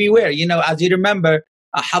everywhere. As you remember,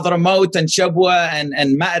 Hadramaut and Shabwa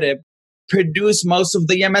and Ma'rib produce most of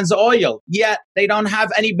the Yemen's oil, yet they don't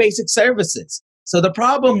have any basic services. So the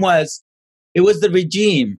problem was, it was the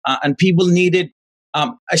regime, and people needed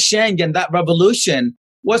a change, and that revolution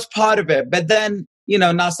was part of it. But then,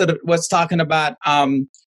 Nasser was talking about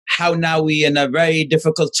how now we in a very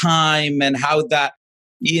difficult time, and how that,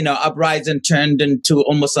 uprising turned into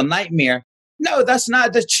almost a nightmare. No, that's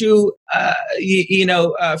not the true,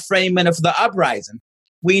 framing of the uprising.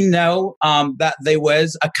 We know that there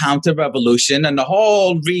was a counter-revolution in the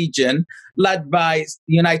whole region led by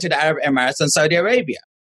United Arab Emirates and Saudi Arabia.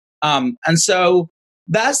 And so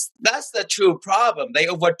that's the true problem. They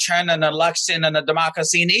overturned an election and a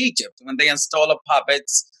democracy in Egypt when they installed a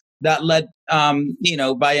puppets that led,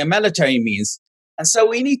 by a military means. And so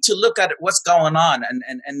we need to look at what's going on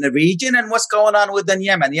in the region and what's going on within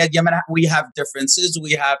Yemen. Yeah, Yemen, we have differences,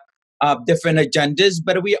 we have different agendas,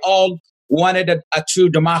 but we all wanted a true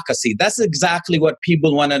democracy. That's exactly what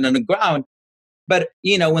people wanted on the ground. But,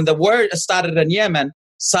 when the war started in Yemen,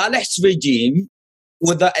 Saleh's regime,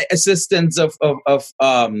 with the assistance of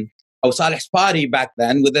Saleh's party back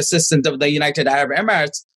then, with the assistance of the United Arab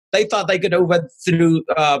Emirates, they thought they could overthrow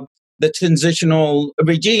the transitional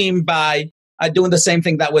regime by doing the same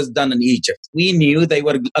thing that was done in Egypt. We knew they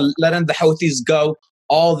were letting the Houthis go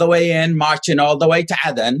all the way in, marching all the way to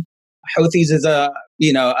Aden. Houthis is a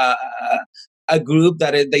group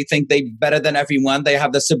that they think they're better than everyone. They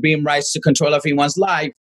have the supreme rights to control everyone's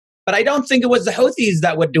life. But I don't think it was the Houthis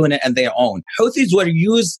that were doing it on their own. Houthis were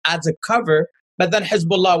used as a cover, but then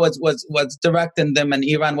Hezbollah was directing them, and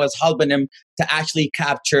Iran was helping them to actually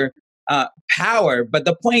capture power. But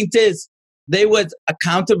the point is, there was a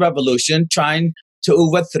counter-revolution trying to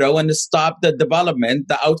overthrow and to stop the development,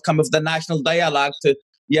 the outcome of the national dialogue to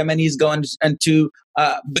Yemenis going into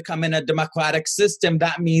becoming a democratic system.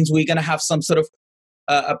 That means we're going to have some sort of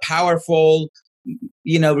a powerful,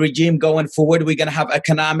 regime going forward. We're going to have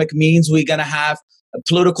economic means. We're going to have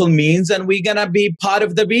political means, and we're going to be part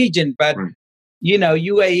of the region. But,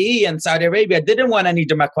 UAE and Saudi Arabia didn't want any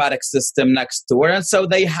democratic system next door. And so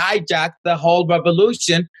they hijacked the whole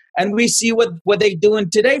revolution. And we see what they're doing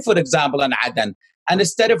today, for example, in Aden. And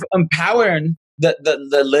instead of empowering the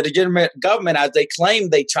legitimate government, as they claim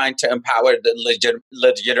they're trying to empower the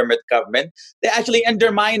legitimate government, they actually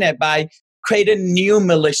undermine it by creating new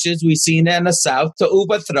militias. We've seen it in the South to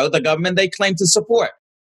overthrow the government they claim to support.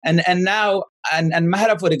 And now, and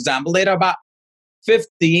Mahra, for example, there are about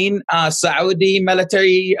 15 Saudi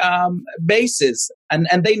military bases, and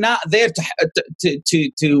they're not there to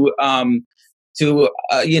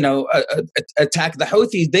attack the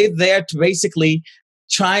Houthis. They're there to basically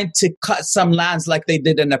trying to cut some lands like they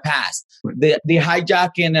did in the past. The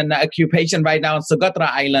hijacking and the occupation right now on Socotra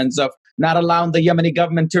Islands of not allowing the Yemeni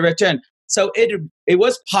government to return. So it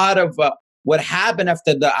was part of what happened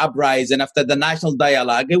after the uprising, after the national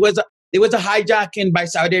dialogue. It was a hijacking by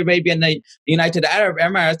Saudi Arabia and the United Arab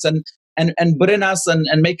Emirates and putting us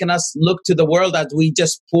and making us look to the world as we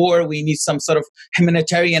just poor. We need some sort of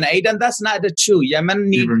humanitarian aid, and that's not the truth.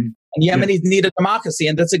 Yemenis need a democracy,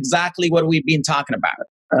 and that's exactly what we've been talking about.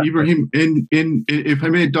 Ibrahim, if I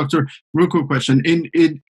may, Doctor, real quick question.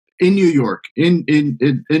 In New York, in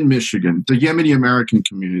Michigan, the Yemeni American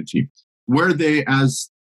community, were they as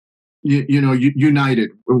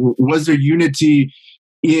united? Was there unity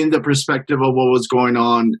in the perspective of what was going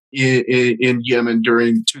on in Yemen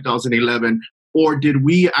during 2011, or did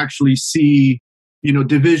we actually see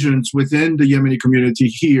divisions within the Yemeni community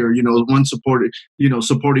here? One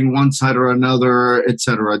supporting one side or another,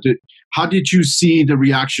 etc. How did you see the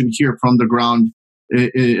reaction here from the ground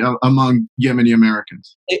among Yemeni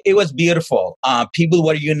Americans? It was beautiful. People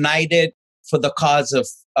were united for the cause of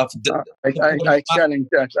the. I challenge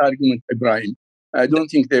that argument, Ibrahim. I don't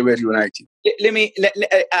think they were united.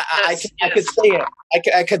 I could say it.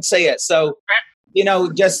 I could say it. So,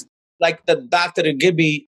 just like the Dr.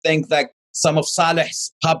 Gibby think that some of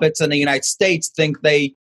Saleh's puppets in the United States think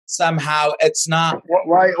they somehow it's not.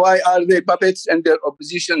 Why are they puppets and their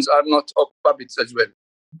oppositions are not puppets as well?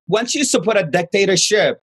 Once you support a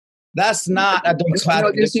dictatorship, that's not a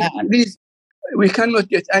democratic demand. We cannot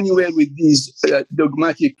get anywhere with these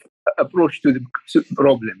dogmatic approach to the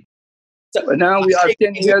problem. So now we are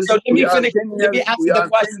 10 years. So let me finish. Let me answer the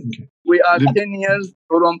question. We are 10 years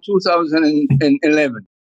from 2011.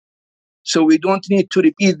 So we don't need to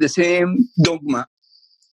repeat the same dogma.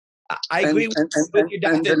 I agree with you,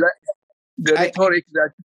 Dr. And the rhetoric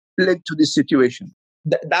that led to this situation.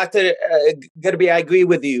 Dr. Gharbi, I agree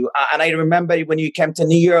with you. And I remember when you came to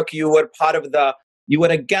New York, you were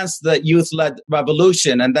against the youth-led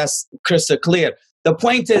revolution, and that's crystal clear. The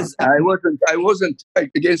point is, I wasn't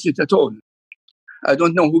against it at all. I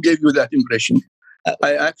don't know who gave you that impression.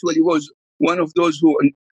 I actually was one of those who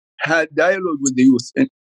had dialogue with the youth, and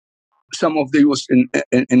some of the youth in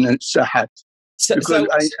Sahat, because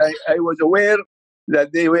I was aware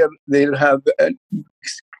that they have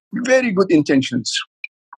very good intentions,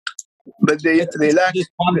 but they lack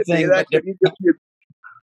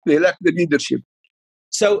the leadership.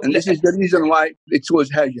 So, and this is the reason why it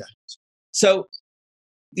was hijacked. So,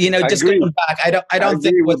 just going back, I don't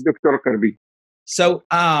think with Dr. Gharbi. So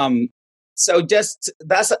just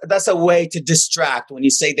that's a way to distract when you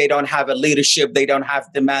say they don't have a leadership, they don't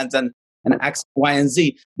have demands and X, Y, and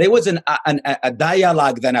Z. There was a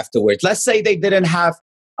dialogue then afterwards. Let's say they didn't have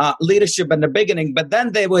leadership in the beginning, but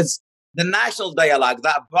then there was the national dialogue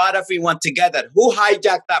that brought everyone together. Who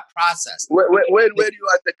hijacked that process? Where were you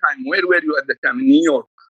at the time? Where were you at the time? In New York?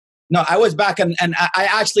 No, I was back, and I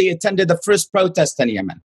actually attended the first protest in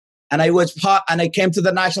Yemen, and I came to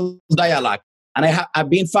the national dialogue, and I've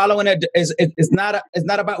been following it. It's not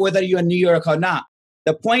about whether you're in New York or not.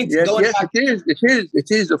 The point, it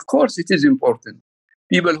is. Of course, it is important.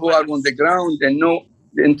 People who are on the ground and know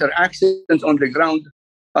the interactions on the ground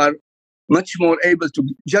are much more able to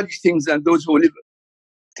judge things than those who live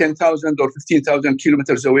 10,000 or 15,000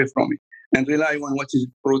 kilometers away from it and rely on what is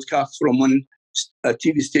broadcast from one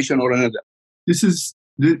TV station or another. This is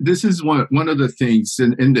one of the things,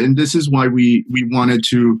 and this is why we wanted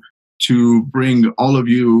to bring all of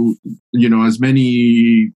you, as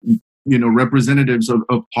many representatives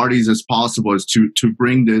of parties as possible, is to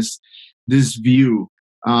bring this view.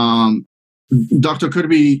 Dr.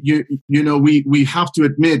 Gharbi, we have to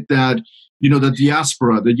admit that the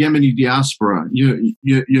diaspora, the Yemeni diaspora,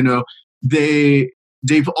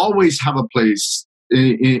 they've always have a place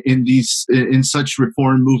in such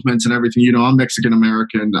reform movements and everything. I'm Mexican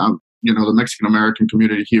American. The Mexican American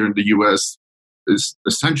community here in the U.S. is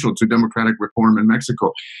essential to democratic reform in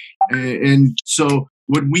Mexico, and so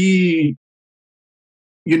when we,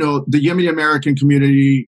 the Yemeni American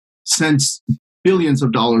community sends billions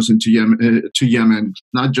of dollars into Yemen,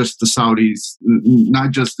 not just the Saudis, not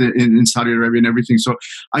just in Saudi Arabia and everything. So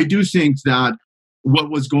I do think that what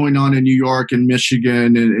was going on in New York and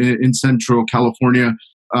Michigan and in Central California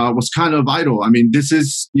was kind of vital. I mean, this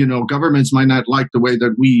is, governments might not like the way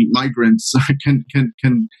that we migrants can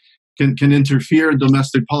interfere in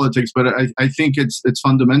domestic politics, but I think it's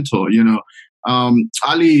fundamental.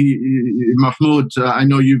 Ali Mahmoud, I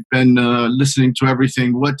know you've been listening to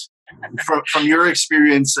everything. What, from your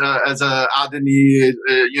experience as a Adani,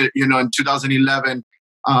 in 2011,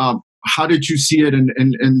 how did you see it?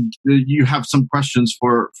 And you have some questions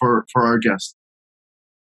for our guest.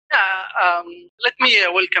 Yeah, let me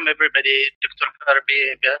welcome everybody, Dr.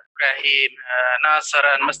 Karbi, Ibrahim, Nasser,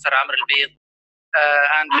 and Mr. Amr Al-Beid,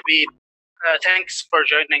 and Labib. Thanks for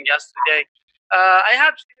joining us today. I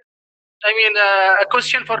have, a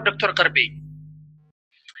question for Dr. Karbi.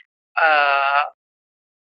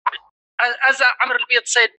 As Amr Al-Beid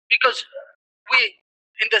said, because we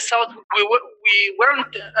in the South, we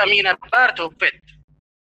weren't, a part of it.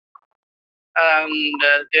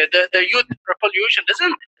 The youth revolution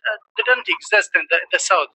didn't exist in the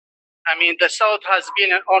South. The South has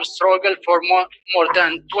been on struggle for more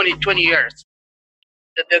than 20 years.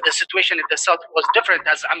 The situation in the South was different,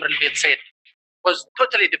 as Amr Al-Beid said, was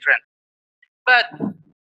totally different. But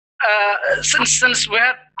since we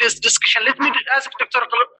have this discussion, let me ask Dr.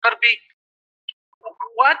 Karbi,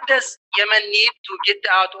 what does Yemen need to get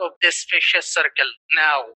out of this vicious circle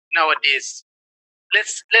nowadays?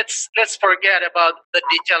 Let's forget about the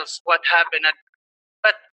details, what happened,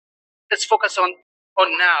 but let's focus on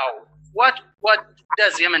now. What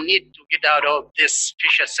does Yemen need to get out of this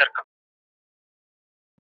vicious circle?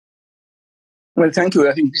 Well, thank you.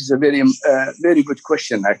 I think this is a very good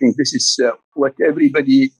question. I think this is what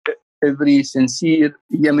every sincere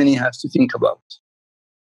Yemeni has to think about.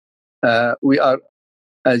 We are,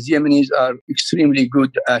 as Yemenis, are extremely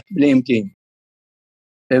good at blame game.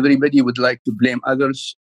 Everybody would like to blame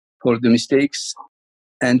others for the mistakes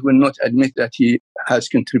and will not admit that he has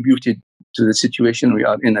contributed to the situation we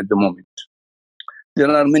are in at the moment. There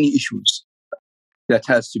are many issues that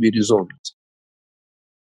has to be resolved.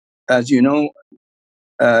 As you know,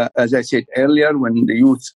 as I said earlier, when the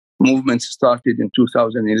youth movement started in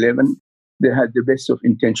 2011, they had the best of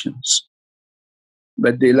intentions,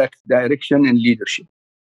 but they lacked direction and leadership.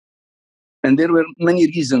 And there were many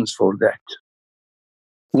reasons for that.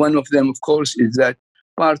 One of them, of course, is that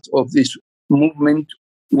part of this movement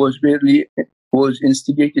was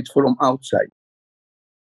instigated from outside.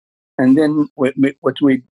 And then what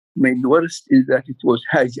we made worse is that it was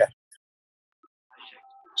hijacked.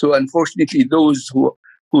 So unfortunately, those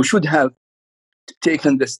who should have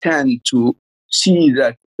taken the stand to see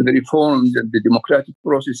that the reforms and the democratic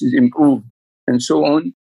processes improved and so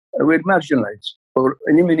on were marginalized or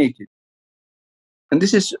eliminated. And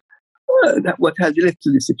this is what has led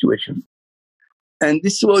to the situation. And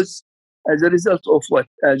this was as a result of what?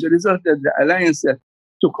 As a result that the alliance that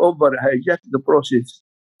took over, hijacked the process,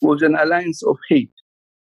 was an alliance of hate.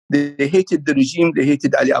 They hated the regime, they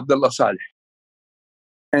hated Ali Abdullah Saleh.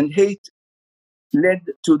 And hate led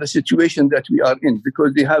to the situation that we are in,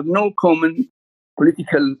 because they have no common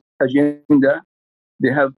political agenda.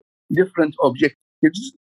 They have different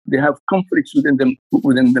objectives. They have conflicts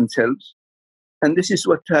within themselves. And this is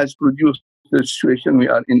what has produced the situation we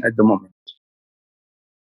are in at the moment.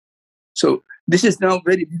 So this is now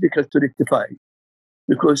very difficult to rectify,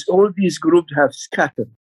 because all these groups have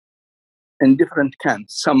scattered in different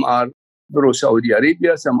camps. Some are pro-Saudi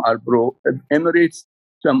Arabia, some are pro-Emirates,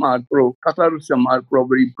 some are pro-Qatar, some are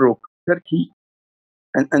probably pro-Turkey.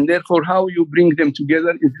 And therefore, how you bring them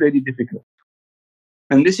together is very difficult.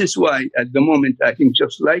 And this is why, at the moment, I think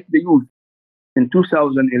just like the youth in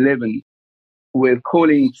 2011 were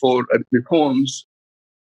calling for reforms,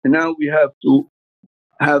 now we have to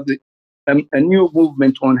have a new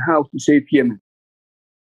movement on how to save Yemen,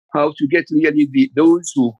 how to get really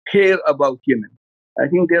those who care about Yemen. I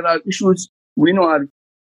think there are issues we know are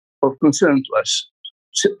of concern to us.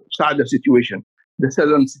 Saada situation, the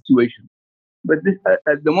southern situation. But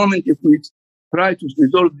at the moment, if we try to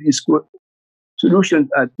resolve these solutions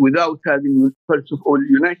without having, first of all,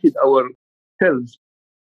 united ourselves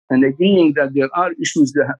and agreeing that there are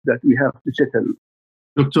issues that we have to settle.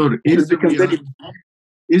 Doctor, is the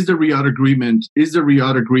Riyadh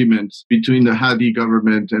agreement between the Hadi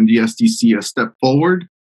government and the SDC a step forward?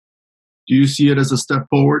 Do you see it as a step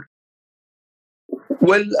forward?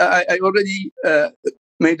 Well, I already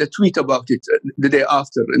made a tweet about it the day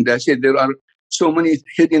after, and I said there are so many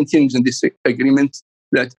hidden things in this agreement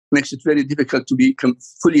that makes it very difficult to be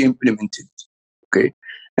fully implemented. Okay,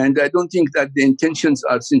 and I don't think that the intentions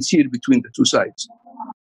are sincere between the two sides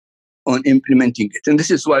on implementing it, and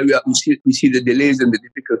this is why we see the delays and the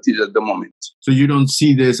difficulties at the moment. So you don't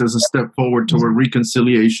see this as a step forward toward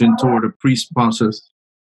reconciliation, toward a peace process?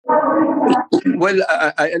 Well,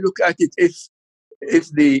 I look at it if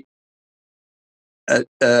the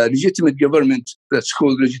legitimate government, that's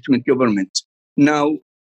called legitimate government, now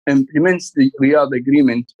implements the Riyadh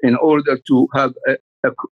Agreement in order to have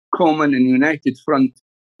a common and united front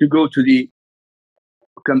to go to the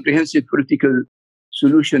comprehensive political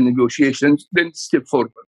solution negotiations, then step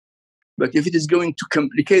forward. But if it is going to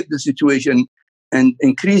complicate the situation and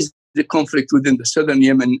increase the conflict within the southern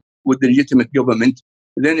Yemen with the legitimate government,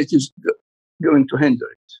 then it is going to hinder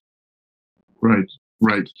it.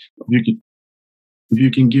 Right. If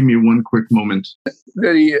you can give me one quick moment.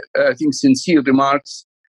 Very, I think, sincere remarks.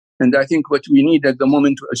 And I think what we need at the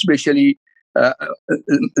moment, especially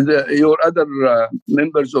your other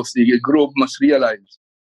members of the group must realize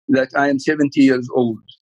that I am 70 years old.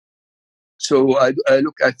 So I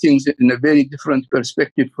look at things in a very different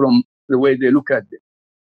perspective from the way they look at them.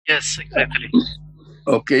 Yes, exactly.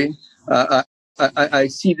 Okay. I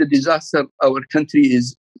see the disaster our country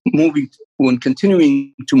is moving and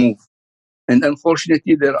continuing to move. And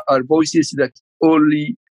unfortunately, there are voices that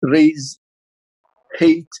only raise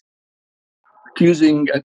hate, accusing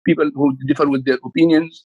people who differ with their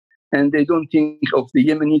opinions, and they don't think of the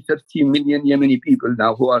Yemeni 30 million Yemeni people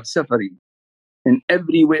now who are suffering in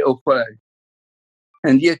every way of life.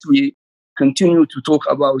 And yet we continue to talk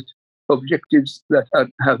about objectives that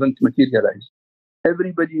haven't materialized.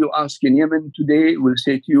 Everybody you ask in Yemen today will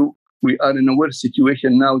say to you, we are in a worse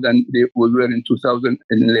situation now than we were in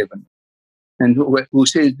 2011. And who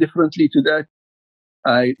says differently to that,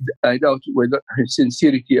 I doubt whether his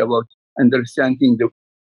sincerity about understanding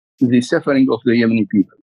the suffering of the Yemeni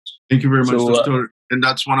people. Thank you very much, Doctor. And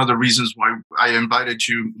that's one of the reasons why I invited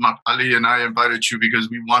you, Ali, and I invited you because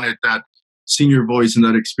we wanted that senior voice and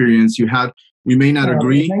that experience you had. We may not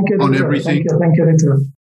agree on everything. Thank you, Doctor.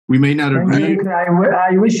 We may not agree.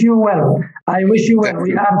 I wish you well.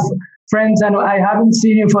 We are friends and I haven't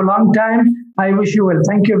seen you for a long time. I wish you well.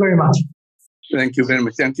 Thank you very much. Thank you very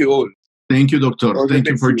much. Thank you all. Thank you, Doctor. Thank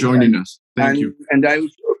you for joining us. Thank you. And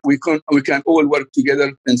we can all work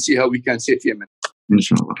together and see how we can save Yemen.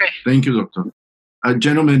 Inshallah. Okay. Thank you, Doctor.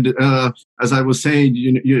 Gentlemen, as I was saying,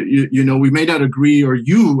 you know, we may not agree, or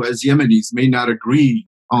you as Yemenis may not agree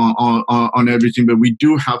on everything, but we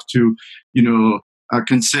do have to, you know,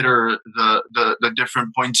 consider the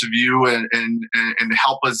different points of view and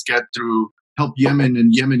help Yemen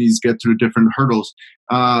and Yemenis get through different hurdles.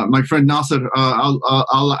 My friend Nasser,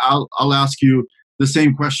 I'll ask you the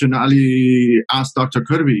same question Ali asked Dr.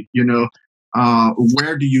 Kurbi. You know,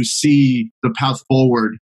 where do you see the path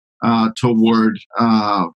forward toward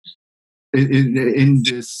in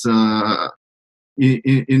this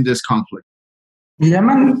conflict?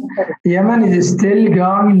 Yemen is still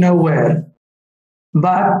going nowhere,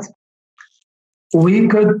 but we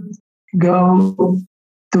could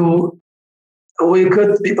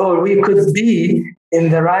be in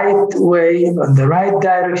the right way, in the right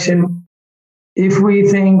direction, if we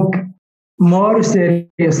think more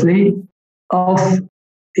seriously of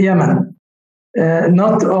Yemen,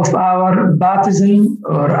 not of our partisan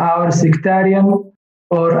or our sectarian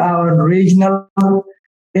or our regional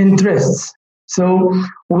interests. So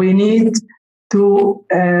we need to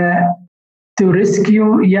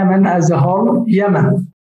rescue Yemen as a whole, Yemen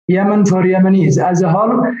for Yemenis as a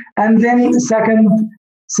whole, and then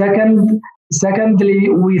secondly,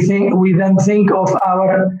 we then think of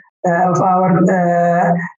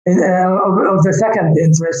the second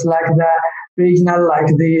interest, like the regional, like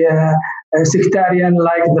the sectarian,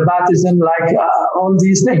 like the partisan, like all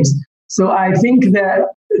these things. So I think that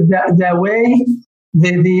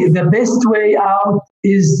the best way out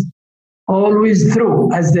is always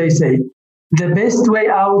through, as they say. The best way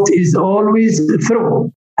out is always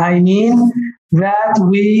through. I mean that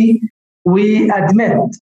we admit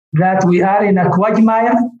that we are in a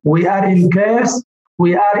quagmire, we are in chaos,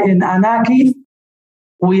 we are in anarchy,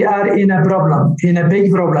 we are in a problem, in a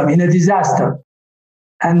big problem, in a disaster.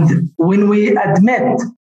 And when we admit,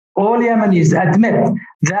 all Yemenis admit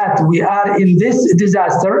that we are in this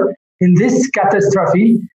disaster, in this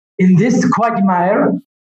catastrophe, in this quagmire,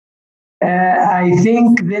 I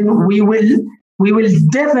think then we will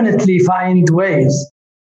definitely find ways,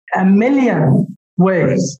 a million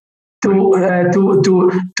ways to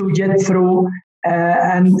get through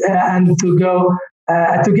and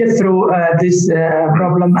to get through this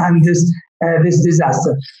problem and this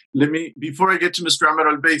disaster. Before I get to Mr. Amir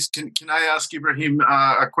Al-Bais, can I ask Ibrahim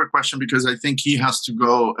a quick question, because I think he has to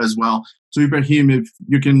go as well. So Ibrahim, if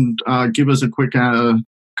you can give us a quick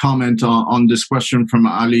comment on this question from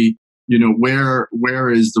Ali, you know, where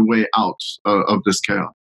is the way out of this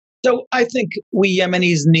chaos? So I think we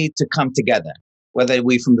Yemenis need to come together, whether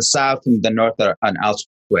we from the south, from the north, and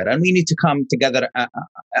elsewhere. And we need to come together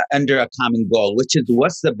under a common goal, which is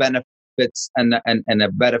what's the benefits and a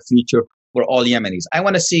better future for all Yemenis. I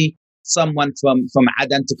want to see someone from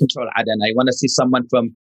Aden to control Aden. I want to see someone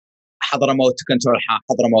from Hadramaut to control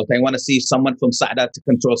Hadramaut. I want to see someone from Sa'da to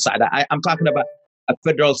control Sa'da. I'm talking about a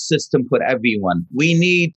federal system for everyone. We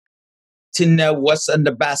need to know what's in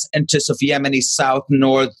the best interest of Yemeni South,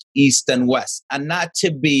 North, East, and West, and not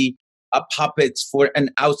to be a puppet for an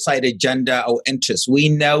outside agenda or interest. We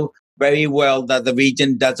know very well that the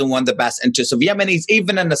region doesn't want the best interest of Yemenis,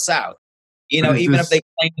 even in the South. Even if they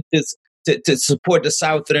claim to support the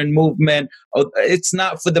Southern movement, it's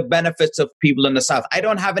not for the benefits of people in the South. I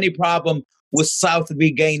don't have any problem with South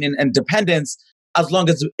regaining independence as long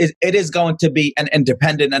as it is going to be an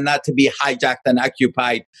independent and not to be hijacked and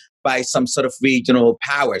occupied by some sort of regional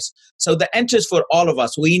powers. So the interest for all of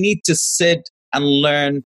us, we need to sit and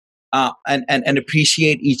learn and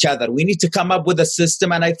appreciate each other. We need to come up with a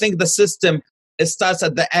system. And I think the system, it starts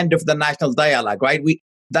at the end of the national dialogue, right?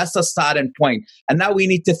 That's the starting point. And now we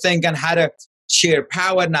need to think on how to share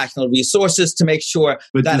power, national resources to make sure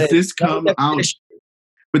But does this come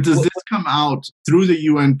out through the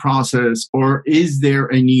UN process, or is there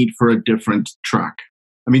a need for a different track?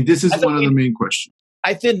 I mean, this is one of the main questions.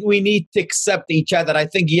 I think we need to accept each other. I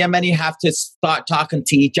think Yemeni have to start talking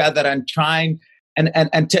to each other and trying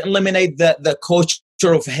and to eliminate the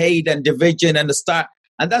culture of hate and division and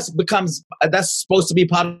and that's supposed to be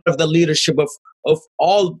part of the leadership of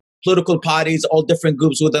all political parties, all different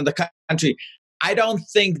groups within the country. I don't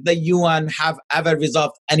think the UN have ever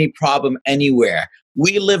resolved any problem anywhere.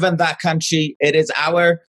 We live in that country. It is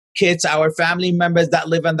our kids, our family members that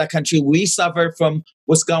live in that country. We suffer from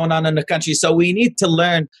what's going on in the country. So we need to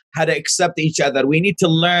learn how to accept each other. We need to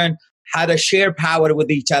learn how to share power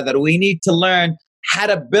with each other. We need to learn how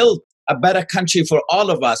to build a better country for all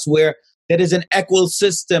of us, where there is an equal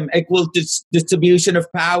system, equal distribution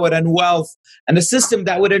of power and wealth, and a system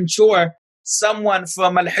that would ensure someone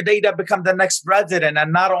from Al Hudaydah become the next president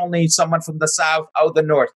and not only someone from the South or the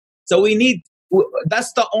North. So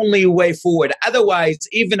that's the only way forward. Otherwise,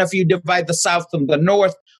 even if you divide the South from the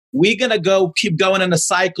North, we're going to keep going in a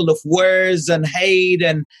cycle of wars and hate,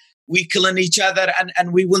 and we killing each other,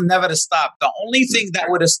 and we will never stop. The only thing that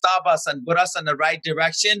would stop us and put us in the right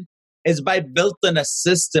direction is by building a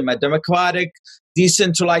system, a democratic,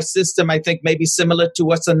 decentralized system, I think maybe similar to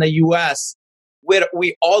what's in the US, where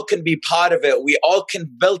we all can be part of it. We all can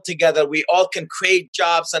build together. We all can create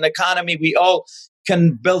jobs and economy. We all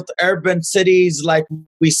can build urban cities like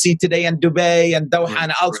we see today in Dubai and Doha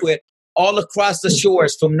and elsewhere, all across the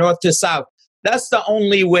shores from north to south. That's the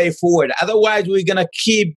only way forward. Otherwise, we're going to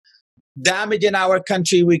keep damaging our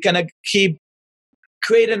country. We're going to keep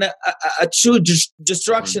creating a true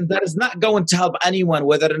destruction that is not going to help anyone,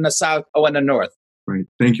 whether in the south or in the north. Right.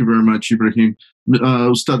 Thank you very much, Ibrahim.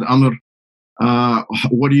 Ustad Amr,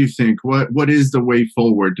 what do you think? What is the way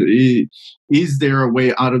forward? Is there a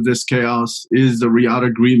way out of this chaos? Is the Riyadh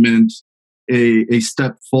Agreement a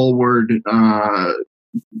step forward? How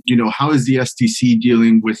is the STC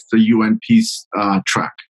dealing with the UN peace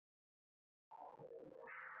track?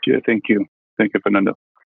 Yeah, thank you, Fernando.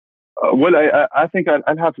 Well, I think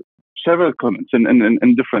I'll have several comments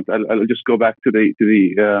and different. I'll just go back to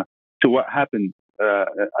what happened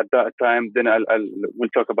at that time. Then we'll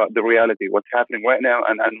talk about the reality, what's happening right now,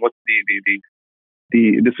 and what's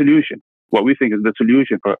the solution. What we think is the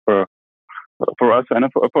solution for us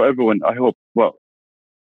and for everyone. I hope. Well,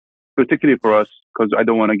 particularly for us, because I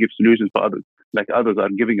don't want to give solutions for others. Like others are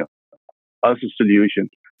giving us a solution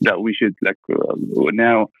that we should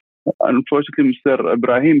now. Unfortunately, Mr.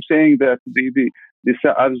 Ibrahim saying that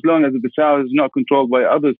as long as the South is not controlled by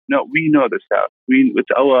others, no, we know the South. It's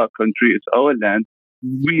our country, it's our land.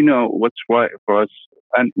 We know what's right for us,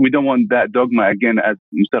 and we don't want that dogma again, as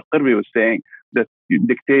Mr. Qurbi was saying, that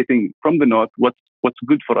dictating from the North what's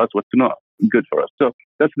good for us, what's not good for us. So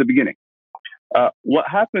that's the beginning. What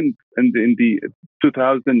happened in the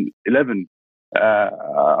 2011?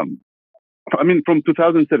 From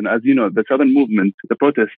 2007, as you know, the Southern movement, the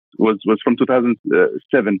protest was from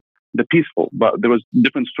 2007, the peaceful, but there was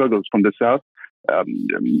different struggles from the South,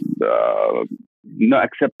 not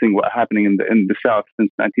accepting what happening in the South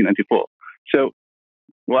since 1994. So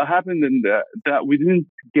what happened in that we didn't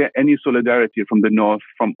get any solidarity from the North,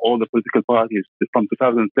 from all the political parties from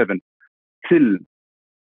 2007 till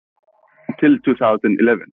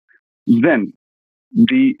 2011. Then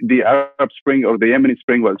the Arab Spring or the Yemeni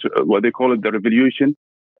Spring, what they call it, the revolution,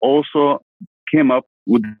 also came up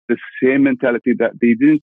with the same mentality that they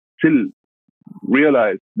didn't still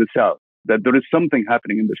realize the South, that there is something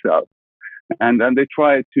happening in the South, and they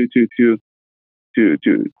tried to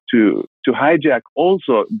hijack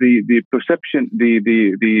also the perception,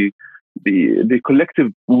 the the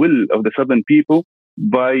collective will of the southern people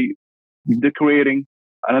by declaring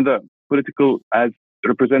another political as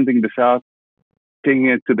representing the South, taking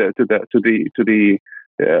it to the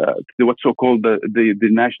what's so called the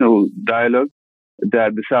national dialogue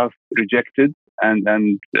that the South rejected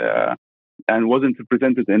and wasn't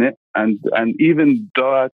represented in it, and even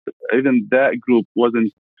that group was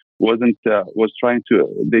trying to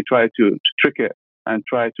trick it and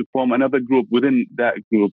try to form another group within that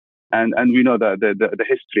group, and we know that the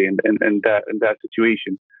history in that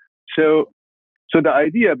situation. So the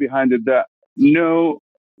idea behind it that no,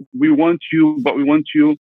 we want you, but we want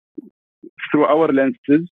you through our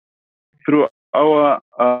lenses, through our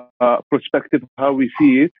perspective, how we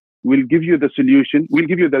see it. We'll give you the solution. We'll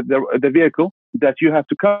give you the vehicle that you have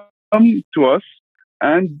to come to us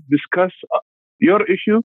and discuss your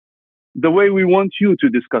issue the way we want you to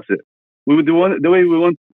discuss it. The way we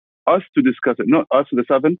want us to discuss it, not us, the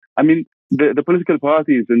Southern. I mean, the political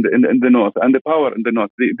parties in the North and the power in the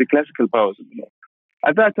North, the classical powers in the North.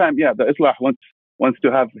 At that time, the Islah wants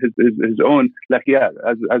to have his own, as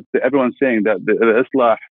everyone's saying that the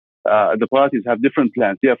Islah, the parties have different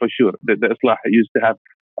plans. Yeah, for sure. The Islah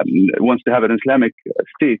wants to have an Islamic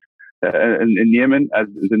state in Yemen, as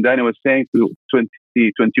Zindani was saying, to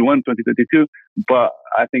 2021, 2022. But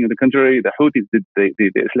I think on the contrary, the Houthis did the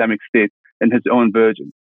Islamic state in his own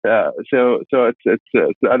version. So it's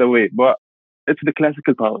the other way. But it's the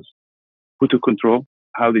classical powers who took control,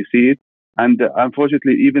 how they see it. And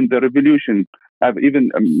unfortunately, even the revolution, even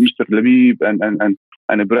Mr. Labib and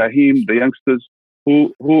Ibrahim, the youngsters,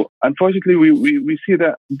 who unfortunately we see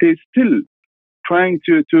that they still trying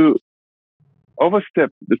to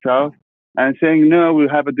overstep the South and saying, no, we'll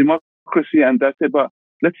have a democracy and that's it. But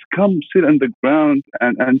let's come sit on the ground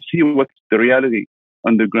and see what's the reality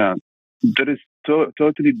on the ground. There is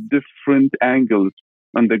totally different angles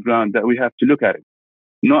on the ground that we have to look at it.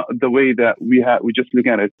 Not the way that we just look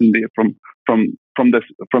at it from the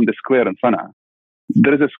square in Sana'a.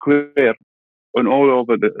 There is a square on all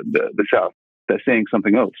over the South that's saying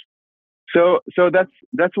something else. So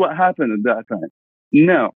that's what happened at that time.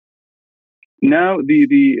 Now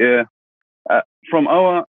the from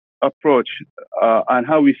our approach and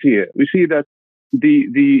how we see it, we see that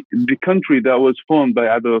the country that was formed by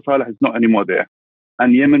Abdullah Saleh is not anymore there,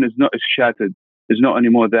 and Yemen is shattered. Is not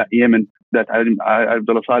anymore that Yemen that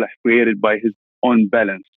Abdullah Saleh created by his own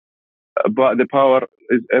balance. But the power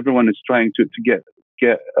is everyone is trying to get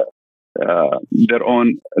their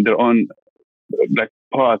own like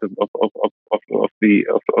part of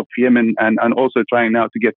Yemen and also trying now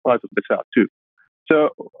to get part of the South too.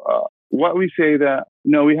 So what we say that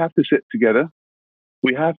no, we have to sit together.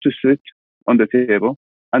 We have to sit on the table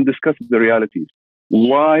and discuss the realities.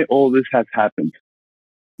 Why all this has happened?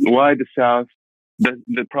 Why the South?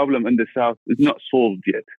 The problem in the South is not solved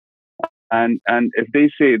yet. And if they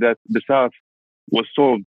say that the South was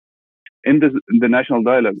solved in the national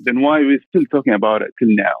dialogue, then why are we still talking about it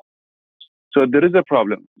till now? So there is a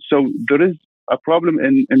problem. So there is a problem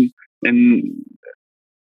in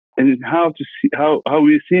how to see how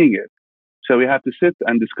we're seeing it. So we have to sit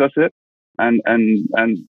and discuss it and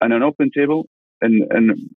an open table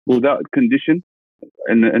and without condition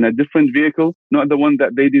in a different vehicle, not the one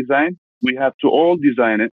that they designed. We have to all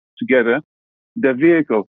design it together, the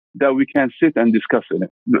vehicle that we can sit and discuss in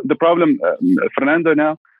it. The problem, Fernando,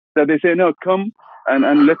 now that they say, no, come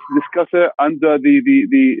and let's discuss it under the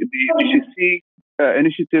GCC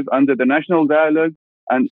initiative, under the national dialogue,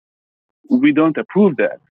 and we don't approve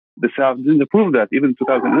that. The South didn't approve that, even in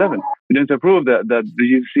 2011. We didn't approve that the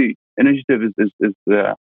GCC initiative is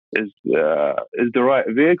the right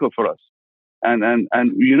vehicle for us. And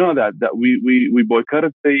you know that we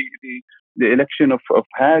boycotted the election of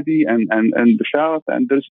Hadi and the South, and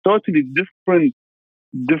there's totally different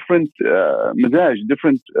message,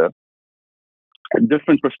 different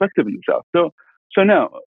perspective in the South. So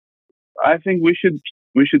now I think we should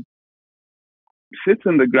sit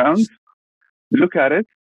on the ground, look at it,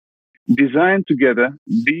 design together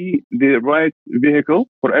the right vehicle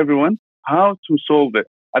for everyone, how to solve it.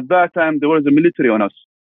 At that time there was a military on us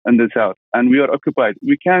in the South, and we are occupied.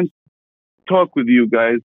 We can't talk with you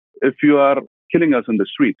guys if you are killing us on the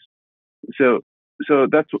streets. So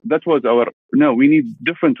that was our no. We need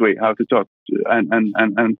different way how to talk and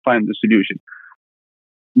find the solution.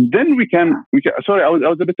 Then we can. Sorry, I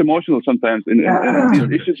was a bit emotional sometimes in these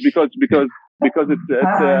issues because it's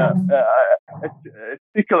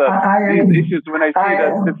particular these issues when I see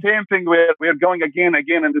that the same thing we're going again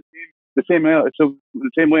and the same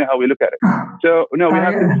way how we look at it. So no, we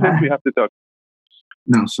have to sit, we have to talk.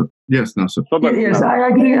 No, sir. Yes, no, sir. Yes, I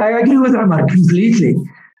agree with Omar completely.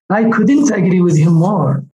 I couldn't agree with him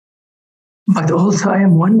more. But also I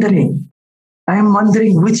am wondering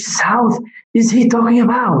which South is he talking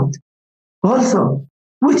about? Also,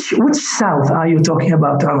 which South are you talking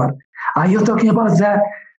about, Umar? Are you talking about the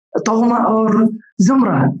Tawma or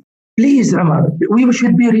Zumra? Please, Umar, we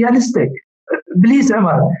should be realistic. Please,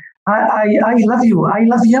 Umar, I love you. I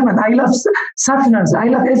love Yemen. I love Southerners. I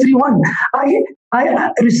love everyone. I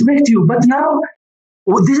respect you. But now,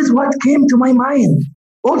 this is what came to my mind.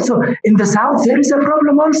 Also, in the South, there is a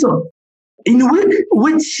problem also. In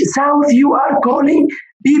which South you are calling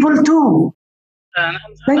people to?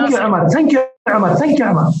 Thank you, Umar. Thank you, Umar. Thank you,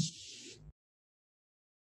 Umar.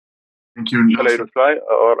 Thank you. Shall I reply?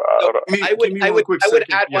 I would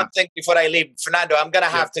add one thing before I leave. Fernando, I'm going to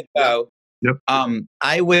have to go. Yep.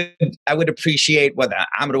 I would appreciate what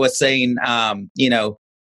Amr was saying,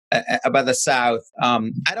 about the South.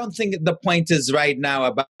 I don't think the point is right now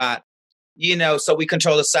about, so we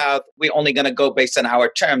control the South. We're only going to go based on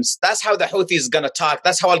our terms. That's how the Houthis is going to talk.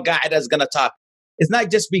 That's how Al-Qaeda is going to talk. It's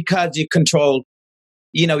not just because you control,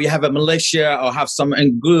 you have a militia or have some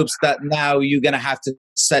groups that now you're going to have to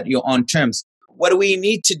set your own terms. What we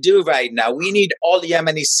need to do right now, we need all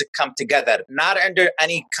Yemenis to come together, not under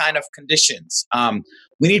any kind of conditions.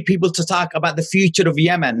 We need people to talk about the future of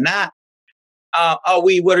Yemen, not,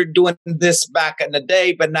 we were doing this back in the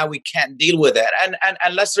day, but now we can't deal with it. And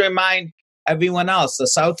let's remind everyone else, the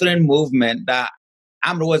Southern movement that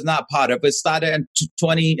Amr was not part of, it started in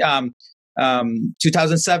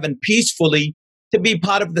 2007 peacefully to be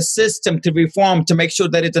part of the system, to reform, to make sure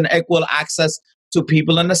that it's an equal access to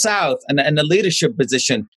people in the South and the leadership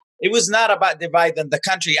position. It was not about dividing the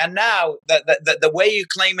country. And now the way you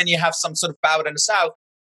claim and you have some sort of power in the South,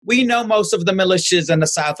 we know most of the militias in the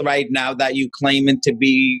South right now that you claiming to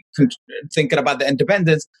be thinking about the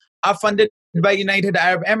independence are funded by United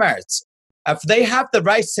Arab Emirates. If they have the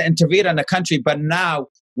rights to intervene in the country, but now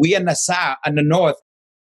we in the South and the North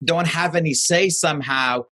don't have any say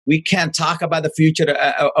somehow, we can't talk about the future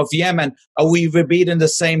of Yemen. Are we repeating the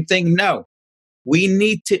same thing? No. We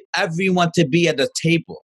need everyone to be at the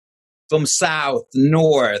table, from South,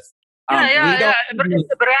 North. Ibrahim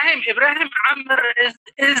Amr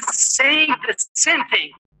is saying the same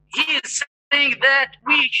thing. He is saying that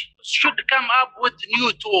we should come up with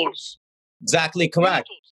new tools. Exactly correct.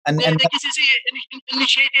 And the GCC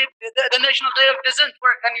initiative, the national dialogue doesn't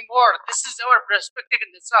work anymore. This is our perspective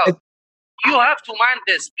in the South. You have to mind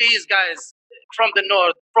this, please, guys, from the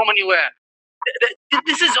North, from anywhere.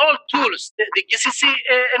 This is all tools. The GCC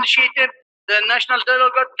initiative, the national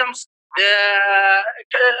dialogue outcomes, the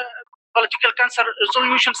political cancer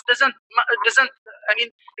resolutions doesn't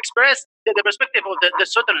express the perspective of the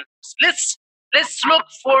Southerners. Let's look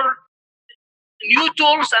for new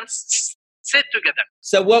tools and sit together.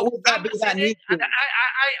 So what would that be? That new tool?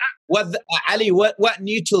 Ali, what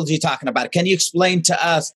new tools are you talking about? Can you explain to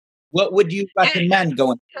us? What would you recommend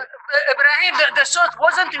going? Ibrahim, the South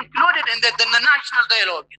wasn't included in the national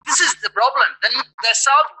dialogue. This is the problem. The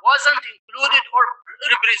South wasn't included or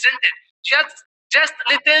represented. Just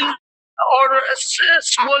little or a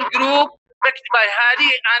small group backed by Hadi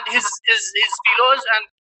and his fellows, and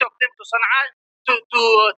took them to Sana'a to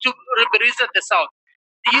represent the South.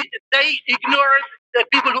 They ignored the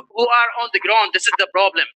people who are on the ground. This is the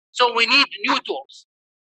problem. So we need new tools.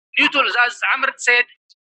 New tools, as Amr said,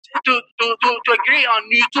 to agree on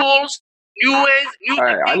new tools, new ways, new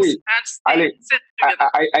techniques, and sit together.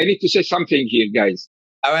 I need to say something here, guys.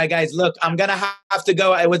 All right, guys, look, I'm going to have to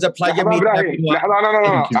go. It was a pleasure meeting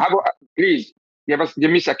everyone. No. Please, give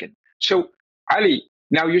me a second. So, Ali,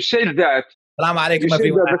 now you said that... Assalamu alaikum,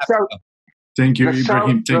 everyone. Thank you,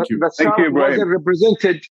 Ibrahim. Thank you. The South wasn't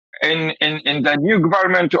represented in the new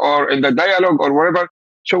government or in the dialogue or whatever.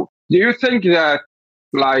 So, do you think that,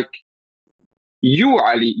 like, you,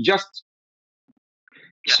 Ali, just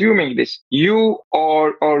assuming this, you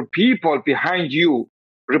or people behind you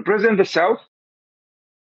represent the South?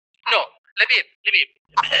 No, Labib.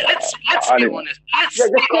 Let's be honest.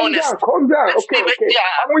 Calm down. Okay. Yeah.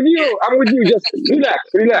 I'm with you. Just relax.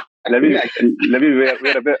 Labib,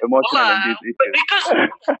 we're a bit emotional. Allah, because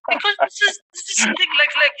this is something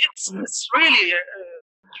like it's really.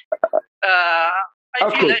 I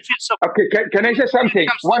feel so. Okay, can I say something?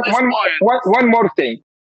 One more thing.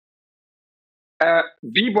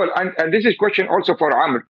 People, and this is a question also for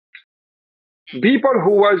Amr. People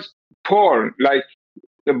who was born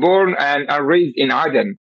and raised in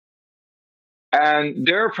Aden, and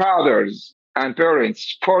their fathers and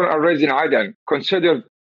parents born and raised in Aden, considered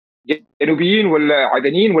جنوبيين ولا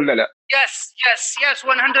عدنيين ولا لا؟ Yes,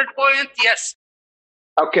 100 point, yes.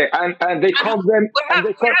 Okay, and they call them. We have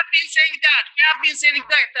been saying that. We have been saying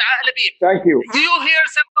that, Labib. Thank you. Do you hear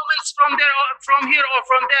some comments from there, or from here, or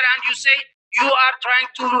from there, and you say you are trying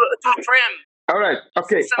to trim? All right.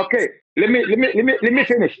 Okay. Okay. Let me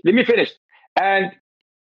finish. And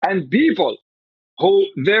people who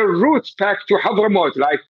their roots back to Hadramaut,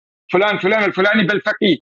 like Fulan al-Fulani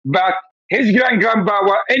Balfaqi, but his grandpa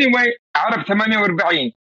was anyway Arab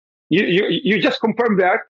 48. You just confirm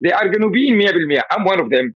that they are going to be in 100%. I'm one of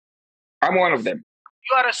them. You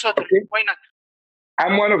are a Sotri. Okay. Why not?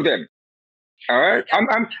 I'm one of them. All right. I'm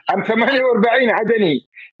 48 Adani.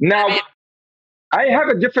 Now, I have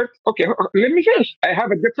a different. Okay, let me finish. I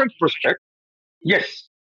have a different perspective. Yes.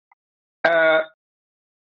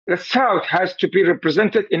 The South has to be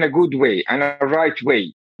represented in a good way and a right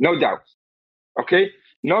way, no doubt. Okay,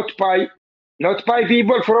 not by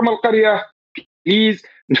people from Al Qaryah, please.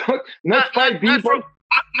 Not by people.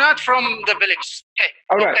 Not from the village. Okay.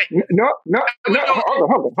 All right. Okay. No.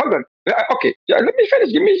 Hold on. Okay. Let me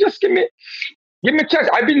finish. Give me a chance.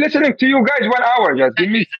 I've been listening to you guys 1 hour. Just give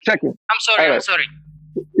me a second. I'm sorry. Right. I'm sorry.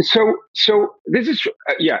 So this is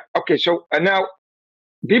Okay. So now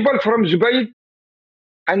people from Zubayd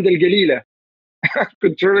and Al Galila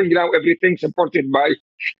controlling now everything supported by.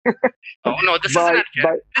 Oh no, this is not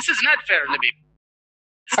fair. This is not fair, Labib.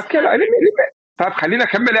 Okay. Let me. طيب خلينا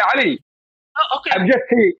نكمل يا علي. Okay. I'm just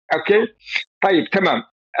saying. Okay. طيب تمام.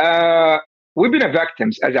 We've been a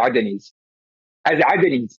victims as Adenis.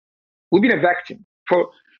 We've been a victim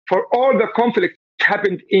for all the conflict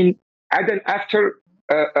happened in Aden after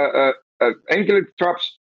England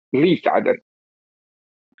troops left Aden.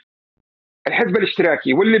 الحزب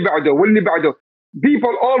الاشتراكي واللي بعده.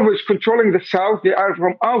 People always controlling the south, they are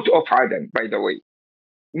from out of Aden, by the way.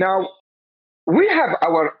 Now, we have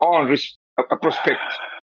our own perspective.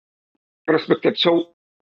 So,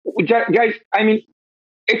 guys, I mean,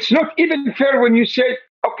 it's not even fair when you say,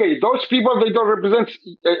 okay, those people, they don't represent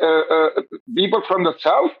people from the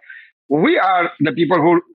south. We are the people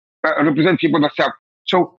who represent people from the south.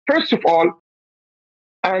 So, first of all,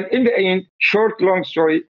 and in the end, short, long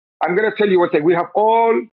story, I'm going to tell you what we have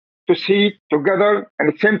all to sit together at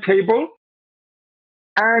the same table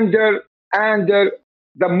under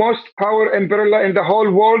the most power umbrella in the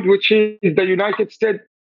whole world, which is the United States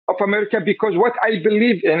of America, because what I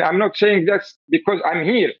believe in, I'm not saying that's because I'm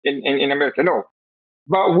here in America, no.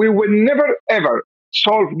 But we will never, ever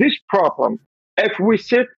solve this problem if we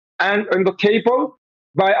sit and on the table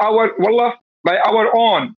by our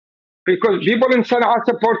own. Because people in Sana'a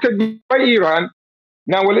supported by Iran,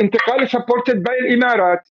 now Al-Intiqal is supported by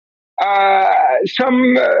Emirat,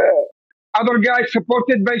 some other guys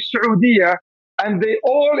supported by Saudi, and they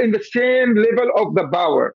all in the same level of the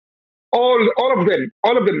power. All of them.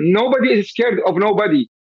 Nobody is scared of nobody.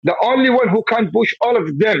 The only one who can push all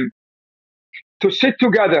of them to sit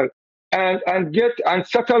together and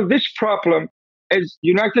settle this problem is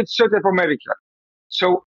United States of America.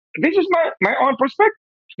 So this is my own perspective.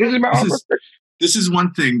 This is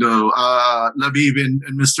one thing, though, Labib and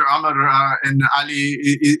Mr. Amr and Ali.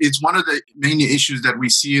 It's one of the main issues that we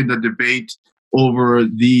see in the debate over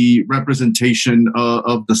the representation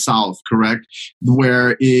of the South, correct?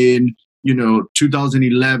 Where in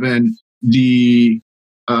 2011, the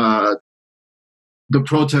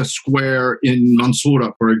protest square in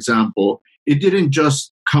Mansoura, for example, it didn't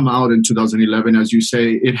just come out in 2011, as you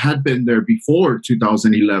say. It had been there before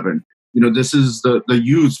 2011. This is the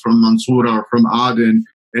youth from Mansoura, from Aden,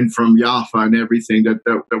 and from Yafa and everything that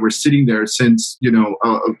were sitting there since,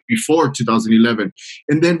 before 2011.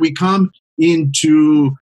 And then we come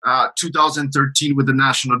into 2013 with the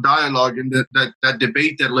National Dialogue, and that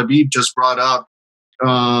debate that Labib just brought up,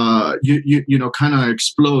 kind of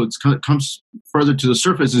explodes, comes further to the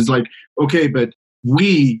surface. It's like, okay, but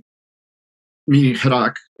we, meaning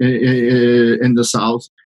Hirak in the South,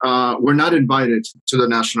 we're not invited to the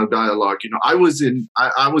National Dialogue. I was in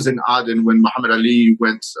Aden when Muhammad Ali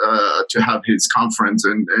went to have his conference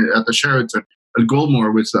and at the Sheraton Al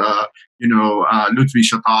Goldmore with Lutfi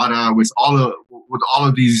Shatara, with all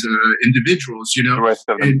of these individuals. The rest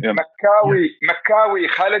of them, Makkawi,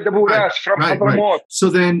 Khalid Abu Ras from Hadramaut. Right. So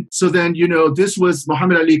then, this was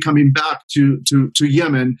Muhammad Ali coming back to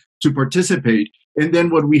Yemen to participate. And then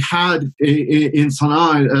what we had in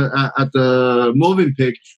Sana'a at the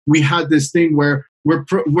Movenpick, we had this thing where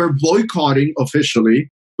we're boycotting officially,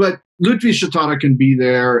 but Lutfi Shatara can be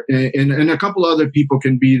there, and a couple other people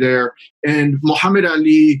can be there, and Muhammad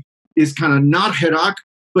Ali is kind of not Hirak,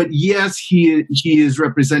 but yes, he is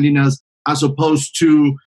representing us, as opposed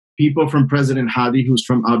to people from President Hadi, who's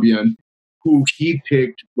from Abiyan, who he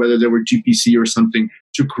picked, whether they were GPC or something,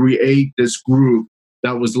 to create this group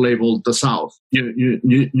that was labeled the South,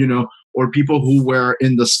 or people who were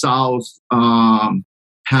in the South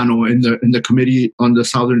panel in the committee on the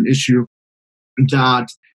Southern issue, that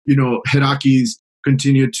Iraqis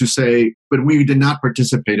continued to say, but we did not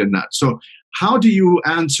participate in that. So how do you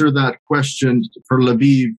answer that question for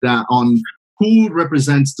Labib, that on who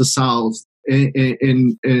represents the South,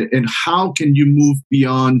 and how can you move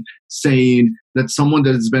beyond saying that someone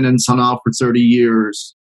that has been in Sana'a for 30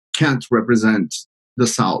 years can't represent the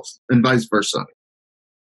South, and vice versa?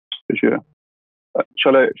 For sure.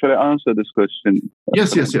 Shall I answer this question?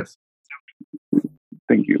 Yes.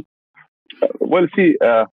 Thank you. Well, see,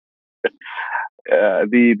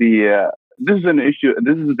 this is an issue.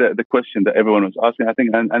 This is the question that everyone was asking. I think,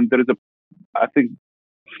 and there is I think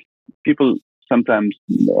people sometimes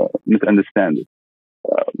misunderstand it.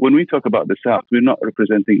 When we talk about the South, we're not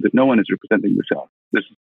representing that. No one is representing the South. This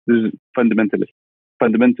is fundamental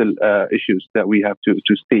issues that we have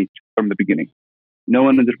to state from the beginning. No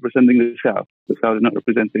one is representing the South. The South is not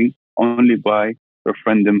representing only by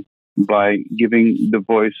referendum, by giving the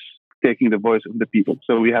voice, taking the voice of the people.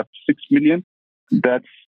 So we have 6 million.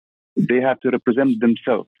 They have to represent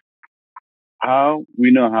themselves. How?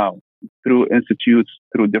 We know how. Through institutes,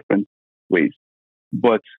 through different ways.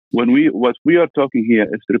 But what we are talking here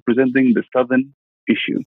is representing the Southern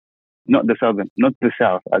issue, not the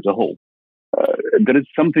South as a whole. There is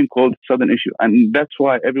something called Southern issue, and that's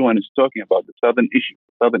why everyone is talking about the Southern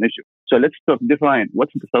issue. So let's define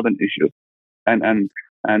what's the Southern issue, and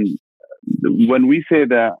when we say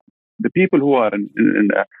that the people who are in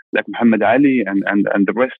like Muhammad Ali and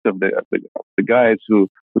the rest of the guys who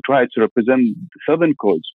try to represent the Southern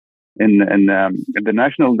cause in the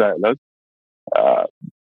national dialogue,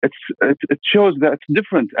 it shows that it's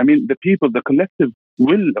different. I mean, the people, the collective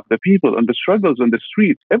will of the people and the struggles on the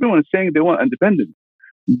streets, everyone is saying they want independence,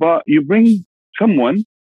 but you bring someone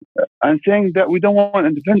and saying that we don't want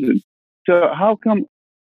independence. So how come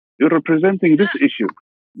you're representing this issue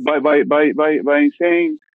by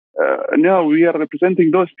saying no, we are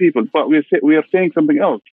representing those people, but we are saying something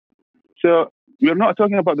else. So we're not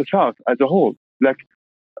talking about the South as a whole. Like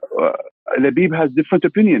Labib has different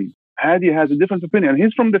opinion. Hadi has a different opinion.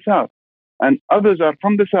 He's from the South, and others are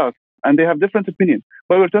from the South, and they have different opinion.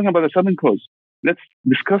 But we're talking about the Southern cause. Let's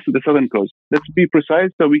discuss the Southern cause. Let's be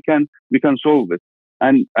precise so we can solve it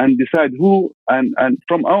and decide who. And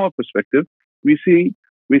from our perspective, we say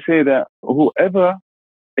that whoever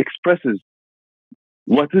expresses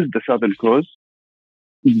what is the Southern cause,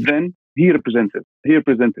 then he represents it.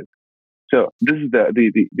 So this is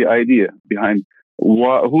the idea behind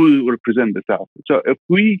who represent the South. So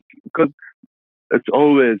because it's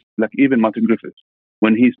always like even Martin Griffiths,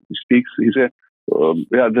 when he speaks, he says,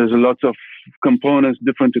 there's a lot of components,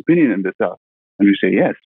 different opinion in the South. And we say,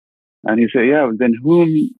 yes. And he say, yeah, then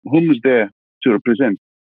whom is there to represent?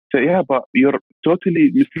 Say, yeah, but you're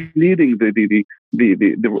totally misleading the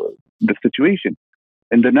situation.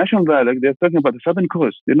 In the national dialogue, they're talking about the Southern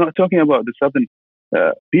cause. They're not talking about the Southern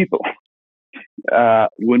people.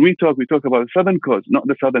 When we talk about the Southern cause, not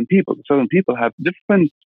the Southern people. The Southern people have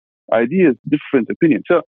different ideas, different opinions.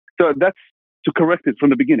 So that's to correct it from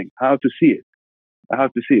the beginning, how to see it.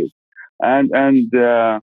 And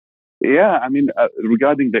I mean,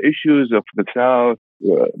 regarding the issues of the South,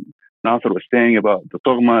 Nasser was saying about the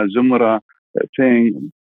Togma, Zumra,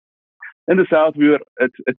 saying in the South,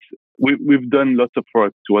 we've done lots of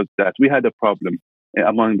work towards that. We had a problem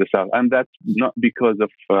among the South, and that's not because of,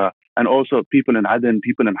 and also people in Aden,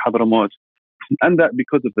 people in Hadramaut, and that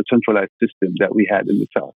because of the centralized system that we had in the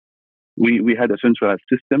South. We had a centralized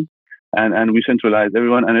system, and we centralized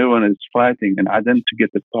everyone, and everyone is fighting in Aden to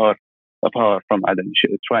get the power from Aden,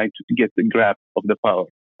 trying to get the grab of the power,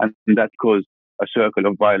 and that caused a circle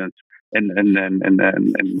of violence, and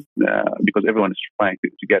because everyone is trying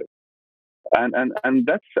to get it. And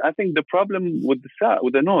that's, I think, the problem with the South,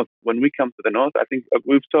 with the North. When we come to the North, I think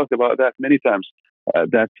we've talked about that many times.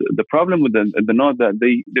 That the problem with the North, that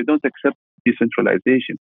they don't accept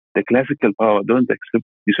decentralization. The classical power don't accept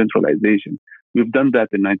decentralization. We've done that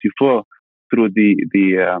in '94 through the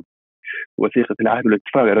وثيقة العهد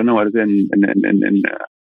والاتفاق. I don't know what it is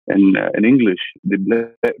in English. The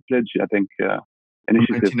pledge, I think,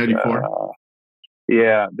 initiative. 1994.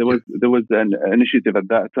 Yeah, there was an initiative at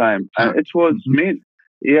that time, and it was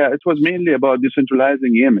mainly about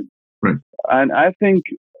decentralizing Yemen. Right. And I think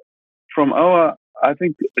I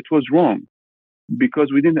think it was wrong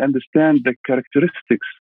because we didn't understand the characteristics,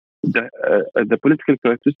 the political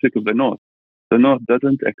characteristic of the North. The North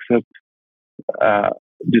doesn't accept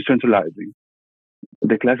decentralizing.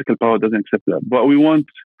 The classical power doesn't accept that. But we want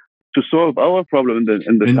to solve our problem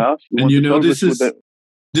in the South. And this is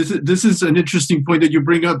This is an interesting point that you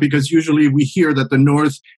bring up, because usually we hear that the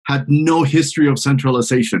North had no history of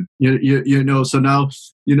centralization. So now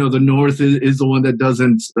the North is the one that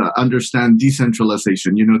doesn't understand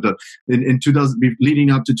decentralization. In 2000, leading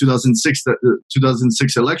up to 2006, the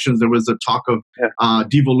 2006 elections, there was a talk of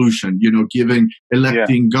devolution.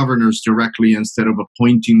 Electing governors directly instead of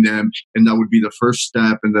appointing them, and that would be the first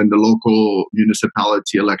step, and then the local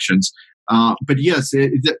municipality elections. But yes,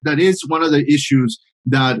 that is one of the issues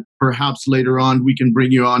that perhaps later on we can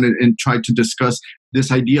bring you on and try to discuss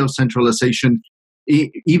this idea of centralization,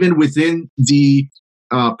 even within the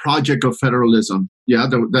project of federalism. Yeah,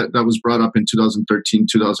 that was brought up in 2013,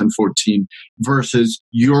 2014, versus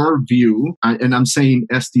your view, and I'm saying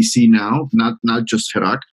SDC now, not just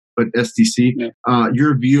Hirak, but SDC,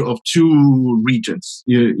 your view of two regions,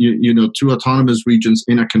 two autonomous regions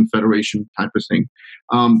in a confederation type of thing.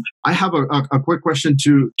 I have a quick question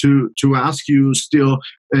to ask you still,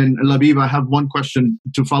 and Labib, I have one question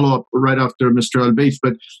to follow up right after Mr. Albaith.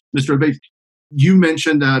 But Mr. Albaith, you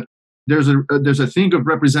mentioned that there's a thing of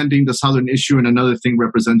representing the Southern issue and another thing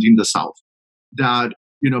representing the South. That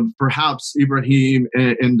perhaps Ibrahim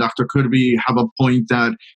and Dr. Kurbi have a point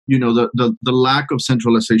that the lack of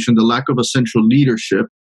centralization, the lack of a central leadership,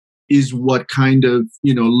 is what kind of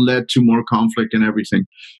led to more conflict and everything.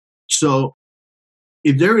 So,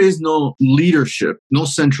 if there is no leadership, no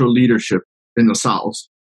central leadership in the South,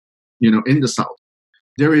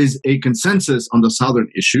 there is a consensus on the Southern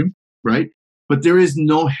issue, right? But there is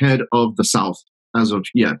no head of the South as of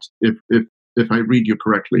yet, if I read you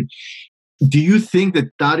correctly. Do you think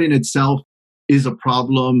that in itself is a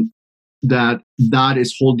problem, that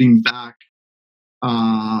is holding back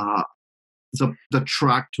the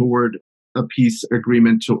track toward a peace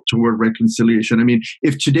agreement, toward reconciliation? I mean,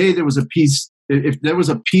 if today there was a peace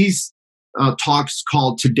talks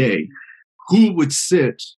called today, who would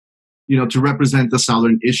sit, to represent the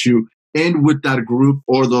Southern issue, and would that group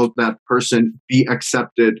or that person be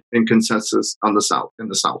accepted in consensus in the South?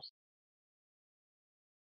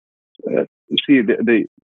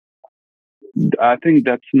 I think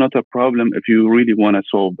that's not a problem if you really want to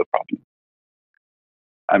solve the problem.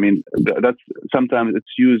 I mean, that's sometimes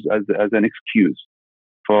it's used as an excuse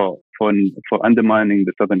for undermining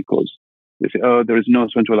the Southern cause. They say, "Oh, there is no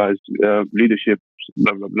centralized leadership,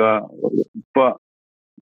 blah blah blah." But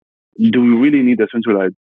do we really need a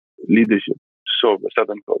centralized leadership to solve the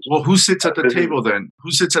Southern cause? Well, who sits at the table then?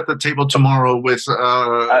 Who sits at the table tomorrow with?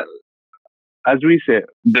 As we say,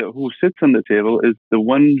 who sits on the table is the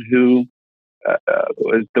one who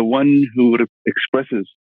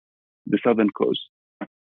expresses the Southern cause.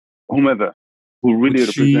 Whomever who really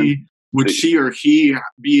represents. Would she or he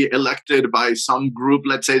be elected by some group?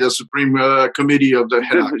 Let's say the Supreme Committee of the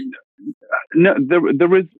Hirak.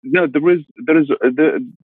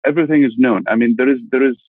 Everything is known. I mean, there is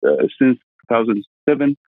since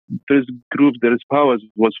 2007, this group, there is powers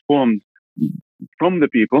was formed from the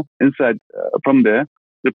people inside, from there,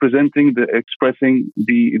 representing expressing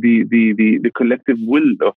the collective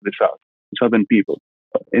will of the Southern people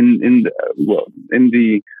in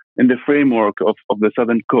the framework of the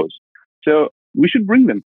Southern cause. So we should bring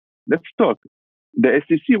them. Let's talk. The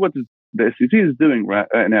SEC, what the SEC is doing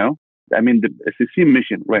right now, I mean, the SEC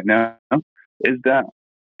mission right now is that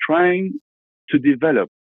trying to develop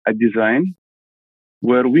a design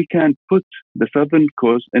where we can put the Southern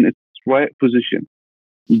cause in its right position.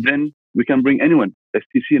 Then we can bring anyone.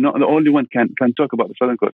 STC, not the only one can talk about the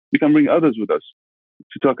Southern cause. We can bring others with us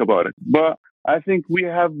to talk about it. But I think we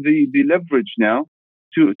have the leverage now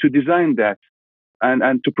to design that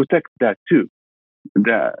and to protect that too.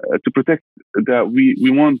 To protect that we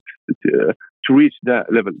want to reach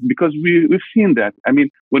that level, because we've seen that. I mean,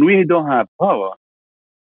 when we don't have power,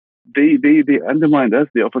 they undermined us.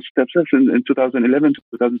 They offered steps us in 2011,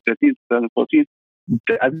 2013, 2014,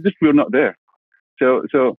 as if we're not there. So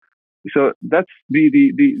that's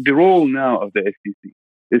the role now of the STC,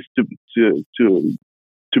 is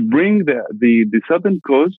to bring the Southern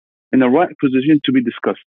cause in the right position to be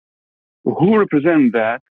discussed. Who represent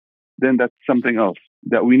that? Then that's something else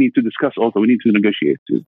that we need to discuss. Also, we need to negotiate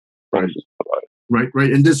too. Right.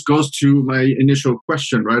 And this goes to my initial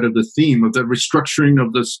question, right, of the theme of the restructuring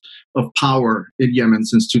of power in Yemen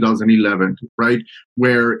since 2011, right,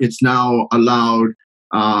 where it's now allowed,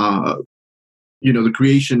 the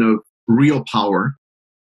creation of real power,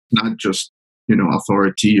 not just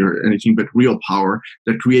authority or anything, but real power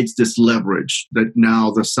that creates this leverage that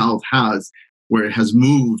now the South has, where it has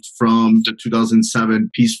moved from the 2007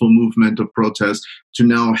 peaceful movement of protest to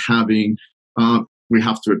now having we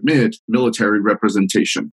have to admit, military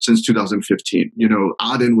representation since 2015.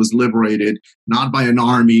 Aden was liberated not by an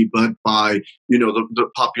army, but by, the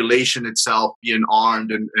population itself being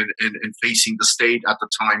armed and facing the state at the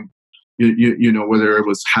time, whether it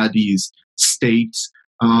was Hadi's state,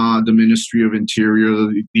 the Ministry of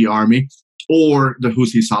Interior, the army, or the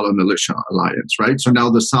Houthi Saleh militia alliance, right? So now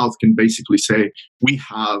the South can basically say, we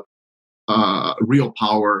have real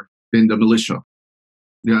power in the militia.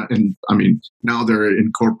 Yeah, and I mean, now they're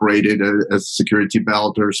incorporated as security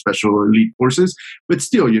belt or special elite forces, but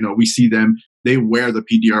still, we see them, they wear the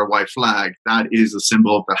PDRY flag. That is a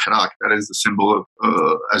symbol of the Hirak. That is the symbol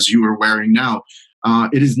of, as you are wearing now.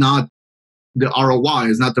 It is not, the ROY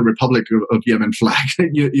is not the Republic of Yemen flag.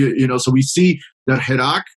 So we see the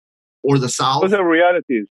Hirak or the South. Those are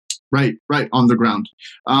realities. Right, on the ground,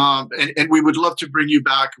 and we would love to bring you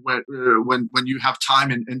back when you have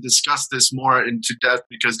time and discuss this more into depth,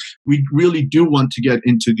 because we really do want to get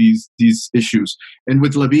into these issues. And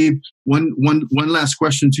with Labib, one last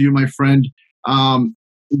question to you, my friend.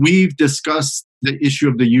 We've discussed the issue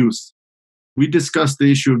of the youth.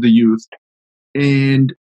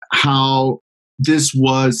 And how this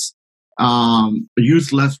was a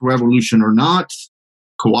youth-led revolution or not,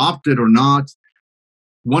 co-opted or not.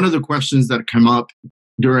 One of the questions that come up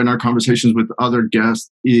during our conversations with other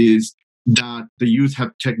guests is that the youth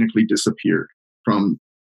have technically disappeared from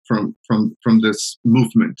this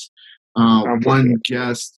movement. One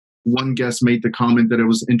guest made the comment that it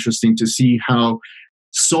was interesting to see how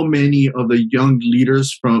so many of the young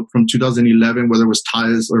leaders from 2011, whether it was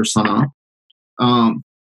Taiz or Sana'a,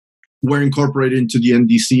 were incorporated into the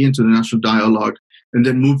NDC, into the National Dialogue, and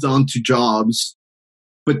then moved on to jobs.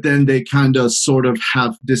 But then they kind of sort of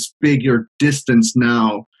have this bigger distance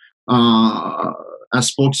now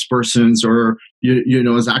as spokespersons or,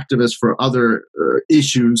 as activists for other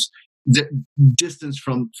issues, distance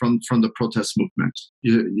from the protest movement.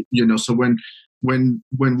 So when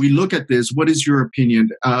we look at this, what is your opinion?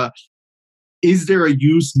 Is there a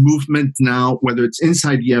youth movement now, whether it's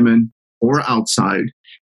inside Yemen or outside,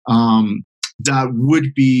 that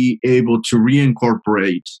would be able to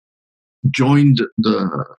reincorporate, joined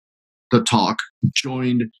the talk,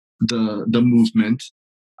 joined the movement,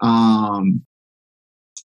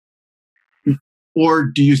 or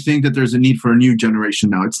do you think that there's a need for a new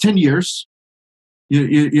generation now? It's 10 years.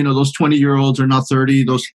 Those 20-year-olds are not 30.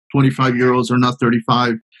 Those 25-year-olds are not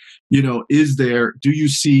 35. Do you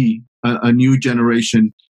see a new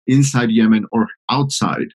generation inside Yemen or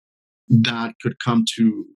outside that could come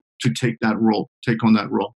to take on that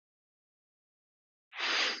role?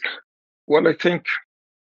 Well, I think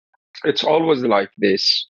it's always like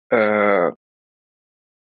this.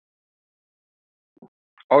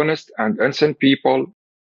 Honest and innocent people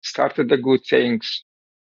started the good things,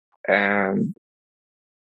 and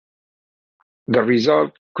the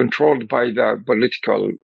result controlled by the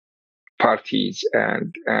political parties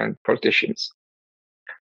and politicians.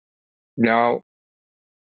 Now,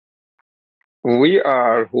 we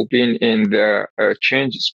are who've been in the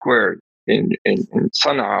change square in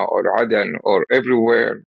Sana'a or Aden or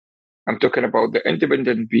everywhere. I'm talking about the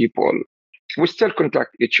independent people. We still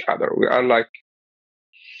contact each other. We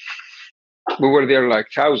were there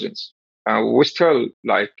like thousands. We're still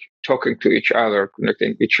like talking to each other,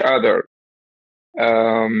 connecting each other,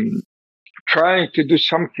 trying to do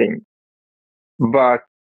something. But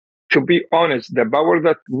to be honest, the power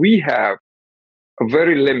that we have are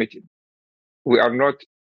very limited. We are not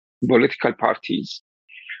political parties.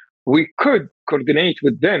 We could coordinate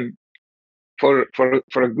with them for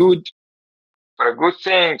a good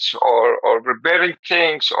things or preparing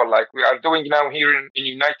things, or like we are doing now here in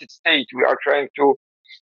United States. We are trying to,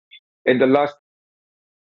 in the last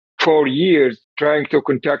 4 years, trying to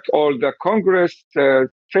contact all the Congress,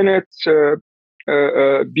 Senate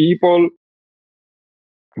people,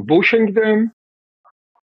 pushing them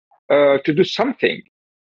to do something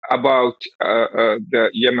about the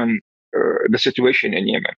Yemen, the situation in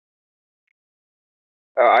Yemen.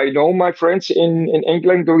 I know my friends in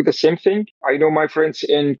England doing the same thing. I know my friends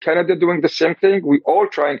in Canada doing the same thing. We all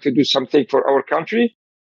trying to do something for our country,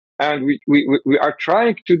 and we are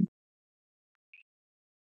trying to.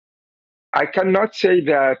 I cannot say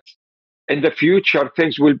that in the future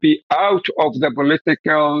things will be out of the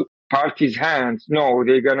political parties' hands. No,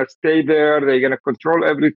 they're gonna stay there. They're gonna control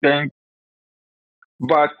everything.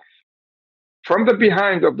 But from the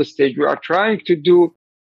behind of the stage, we are trying to do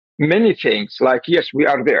many things. Like, yes, we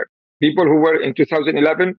are there. People who were in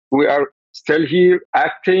 2011, we are still here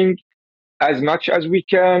acting as much as we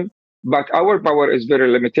can, but our power is very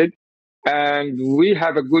limited. And we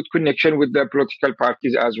have a good connection with the political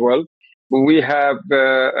parties as well. we have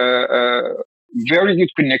very good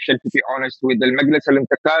connection, to be honest, with the Majlis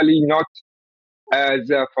al-Intiqali, not as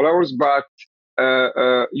followers, but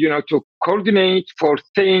to coordinate for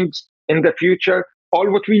things in the future. All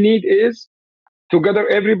what we need is to gather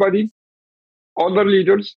everybody, all the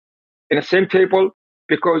leaders, in the same table,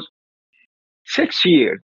 because 6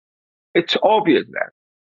 years, it's obvious that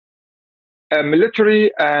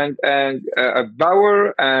military and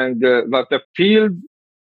power and the field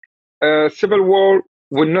civil war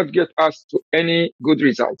will not get us to any good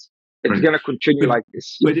results. It's going to continue like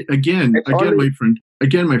this. But again,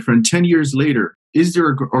 my friend, 10 years later, is there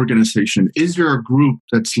an organization? Is there a group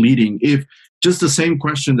that's leading? If just the same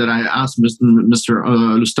question that I asked Mr.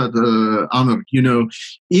 Ustad Amr,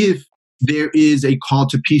 if there is a call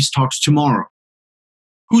to peace talks tomorrow,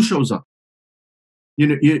 who shows up? We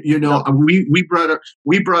brought up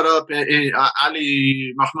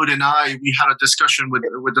Ali Mahmoud and I. We had a discussion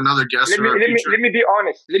with another guest. Let me be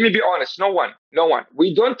honest. No one.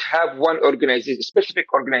 We don't have one organization,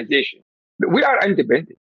 specific organization. We are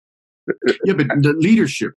independent. Yeah, but the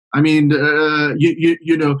leadership. I mean, the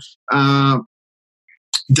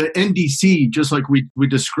NDC, just like we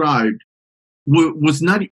described, was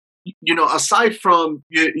not. Aside from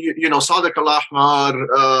Sadiq Al-Ahmar,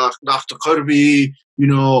 Dr. Qurbi,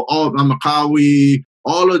 all Maqawi,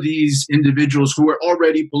 all of these individuals who were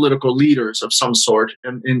already political leaders of some sort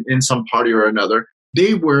in some party or another,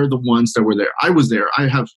 they were the ones that were there. I was there. I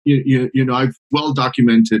have I've well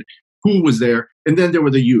documented who was there, and then there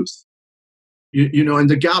were the youth. And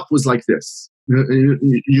the gap was like this.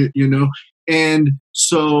 And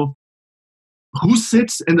so who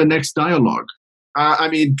sits in the next dialogue? I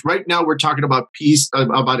mean, right now we're talking about peace,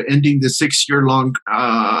 about ending the 6-year-long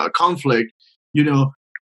conflict.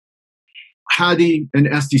 Hadi and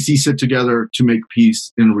SDC sit together to make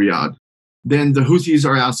peace in Riyadh. Then the Houthis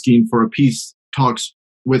are asking for a peace talks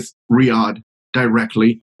with Riyadh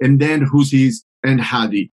directly, and then Houthis and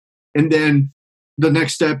Hadi. And then the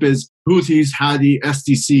next step is Houthis, Hadi,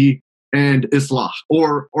 SDC, and Islah,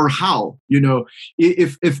 or how?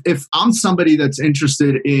 If I'm somebody that's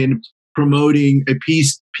interested in promoting a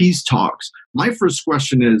peace talks, my first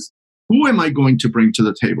question is, who am I going to bring to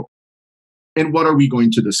the table? And what are we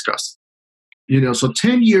going to discuss? So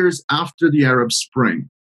 10 years after the Arab Spring,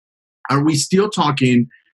 are we still talking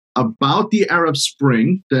about the Arab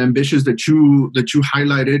Spring, the ambitions that you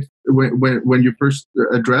highlighted when you first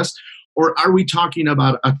addressed? Or are we talking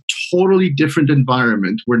about a totally different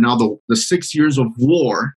environment where now the 6 years of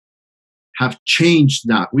war have changed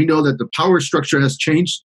that? We know that the power structure has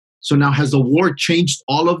changed. So now, has the war changed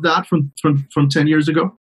all of that from 10 years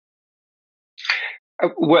ago?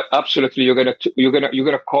 Well, absolutely. You're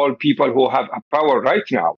gonna call people who have power right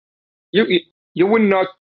now. You will not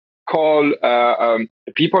call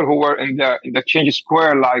people who were in the Change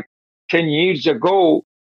Square like 10 years ago,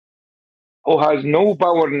 who has no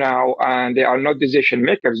power now and they are not decision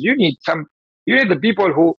makers. You need the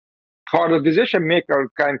people who, for the decision maker,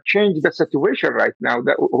 can change the situation right now.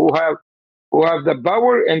 Who have the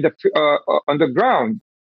power in on the ground,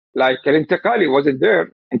 like Al-Intiqali wasn't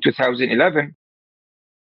there in 2011.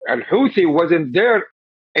 Al-Houthi wasn't there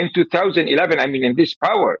in 2011. I mean, in this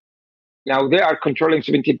power. Now they are controlling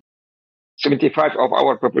 75 of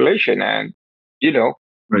our population, and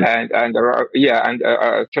right. and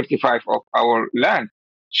 35 of our land.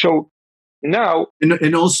 So now,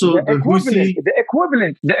 and also the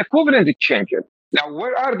equivalent changes. Now,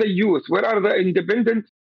 where are the youth? Where are the independent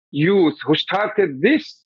youth who started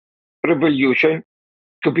this revolution?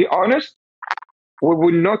 To be honest, we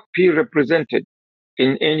will not be represented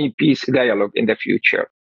in any peace dialogue in the future.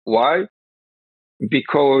 Why?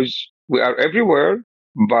 Because we are everywhere,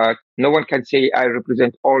 but no one can say I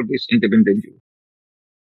represent all these independent youth.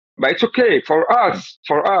 But it's okay for us.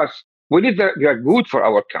 We need the good for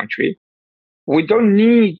our country. We don't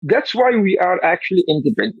need. That's why we are actually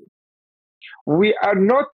independent. We are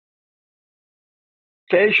not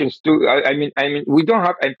patience to. I mean, we don't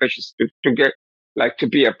have ambitions to get to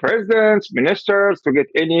be a president, ministers, to get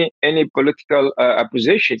any political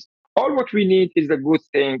positions. All what we need is a good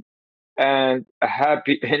thing and a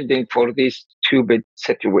happy ending for this stupid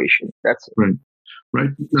situation. That's it.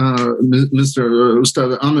 Right. Mr.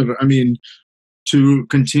 Ustad Amr, I mean, to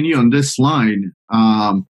continue on this line,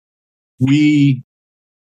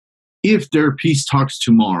 if there are peace talks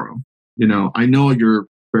tomorrow, I know you're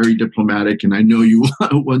very diplomatic, and I know you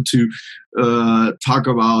want to talk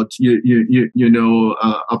about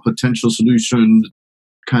a potential solution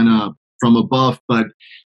kind of from above, but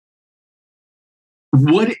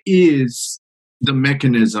what is the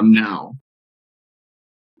mechanism now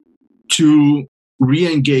to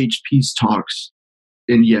re-engage peace talks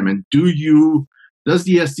in Yemen? Does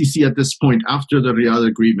the SDC at this point, after the Riyadh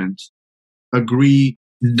agreement, agree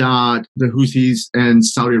that the Houthis and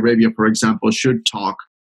Saudi Arabia, for example, should talk,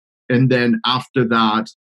 and then after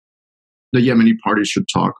that, the Yemeni parties should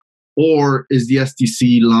talk? Or is the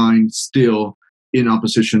SDC line still in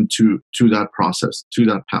opposition to that process, to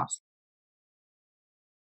that path?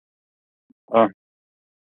 I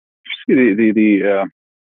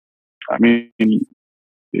mean,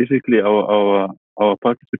 basically, our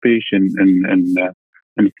participation in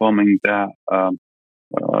forming the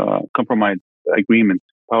compromise agreement,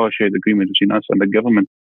 power shared agreement between us and the government,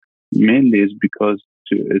 mainly is because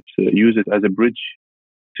it's use it as a bridge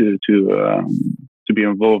to be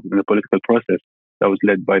involved in the political process that was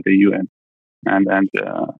led by the UN, and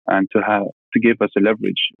to give us a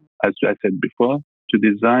leverage, as I said before, to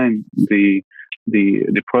design the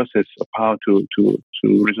process of how to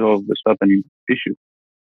resolve the southern issue,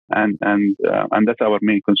 and that's our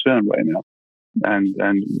main concern right now, and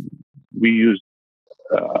we use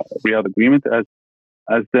Riyadh agreement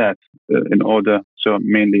as that in order, so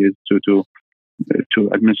mainly is to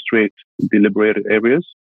administrate the liberated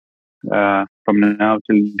areas from now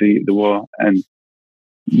till the war ends.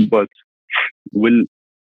 But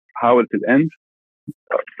how it will end?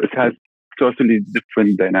 It has totally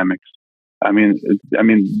different dynamics. Many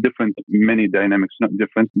dynamics, not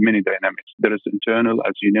different, many dynamics. There is internal,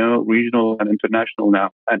 as you know, regional and international now,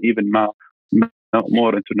 and even more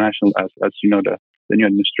international, as you know, the new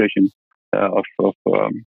administration of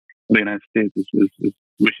the United States is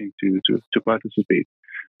wishing to participate.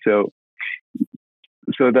 So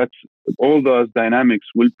that's all those dynamics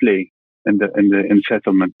will play in the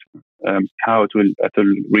settlement, how it will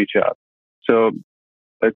reach out. So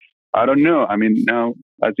I don't know. I mean, now,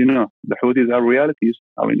 as you know, the Houthis are realities.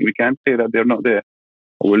 I mean, we can't say that they're not there.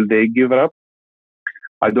 Will they give up?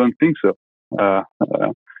 I don't think so.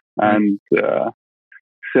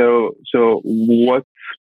 So what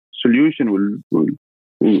solution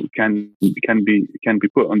can be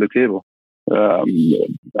put on the table? I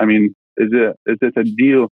mean, is it a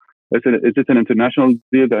deal? Is it an international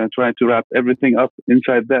deal that trying to wrap everything up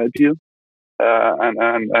inside that deal?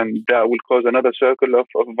 And that will cause another circle of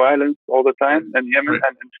violence all the time in Yemen,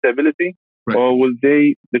 and instability, or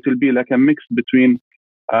it will be like a mix between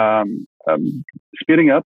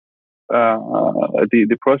speeding up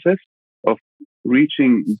the process of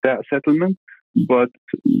reaching that settlement, but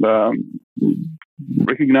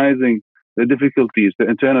recognizing the difficulties, the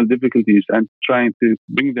internal difficulties, and trying to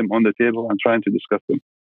bring them on the table and trying to discuss them.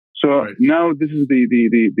 So now this is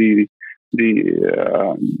the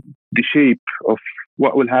shape of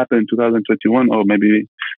what will happen in 2021, or maybe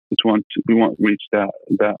we won't reach that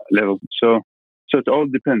level. So it all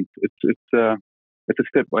depends. It's a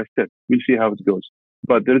step by step. We'll see how it goes.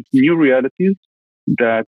 But there's new realities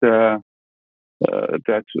that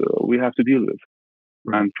we have to deal with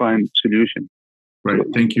and find solution. Right.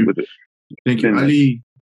 Thank you. Thank you,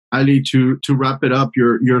 Ali. To wrap it up,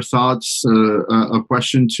 your thoughts. A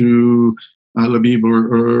question to Labib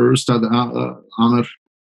or Ustad Amr.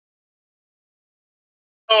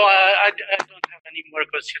 I don't have any more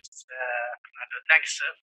questions. Thanks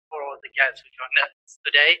for all the guys who joined us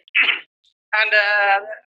today. And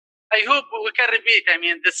I hope we can repeat,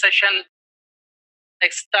 this session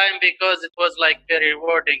next time, because it was very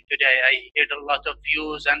rewarding today. I heard a lot of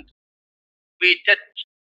views, and we touched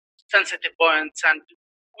sensitive points, and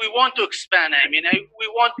we want to expand. We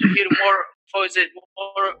want to hear more voices,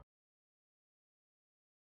 more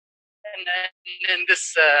in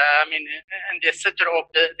this, in the center of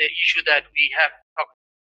the issue that we have talked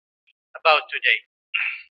about today.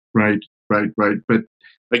 Right. But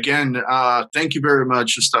again, thank you very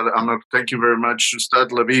much, Ustad Amr. Thank you very much,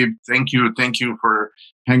 Ustad Labib. Thank you for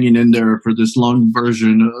hanging in there for this long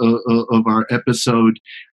version of our episode.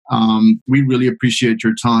 We really appreciate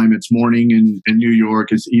your time. It's morning in New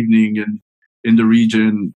York. It's evening in the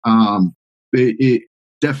region.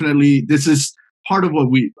 Definitely, this is part of what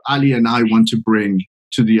Ali and I want to bring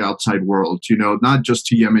to the outside world, not just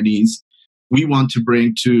to Yemenis. We want to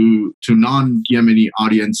bring to non-Yemeni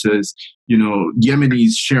audiences,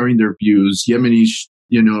 Yemenis sharing their views, Yemenis,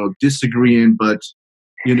 disagreeing, but,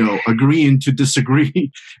 agreeing to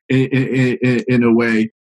disagree in a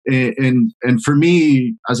way. And for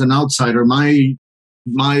me, as an outsider, my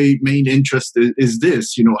main interest is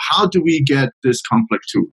this, how do we get this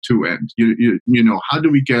conflict to end? How do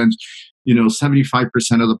we get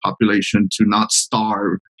 75% of the population to not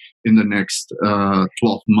starve in the next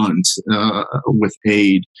 12 months with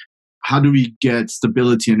aid? How do we get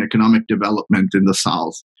stability and economic development in the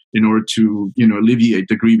South? in order to, alleviate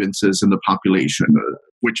the grievances in the population,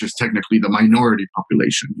 which is technically the minority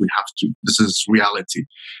population. This is reality.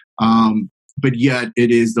 But yet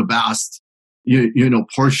it is the vast,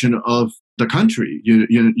 portion of the country.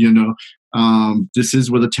 This is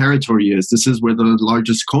where the territory is. This is where the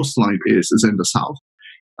largest coastline is in the south.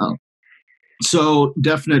 So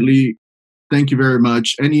definitely, thank you very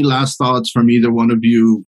much. Any last thoughts from either one of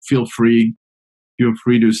you? Feel free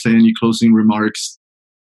to say any closing remarks.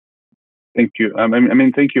 Thank you.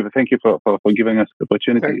 Thank you for giving us the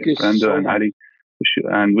opportunity, Fernando and Ali,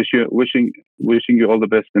 and wishing you all the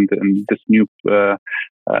best in this new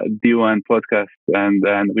D1 podcast, and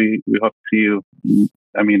we hope to see you.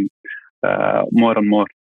 More and more,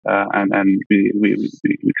 and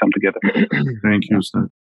we come together. Thank you, Ustad.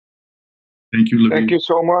 Thank you, Labib.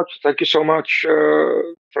 Thank you so much,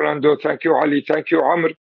 Fernando. Thank you, Ali. Thank you,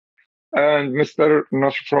 Amr, and Mr.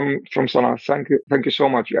 Nasr from Sana'a. Thank you so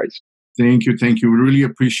much, guys. Thank you. We really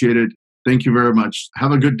appreciate it. Thank you very much.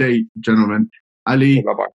 Have a good day, gentlemen. Ali.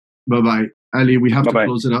 Bye-bye. Ali, we have to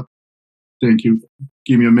close it up. Thank you.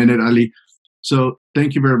 Give me a minute, Ali. So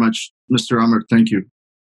thank you very much, Mr. Amr. Thank you.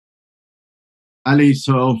 Ali,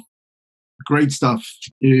 so great stuff.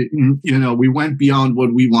 We went beyond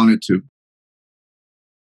what we wanted to.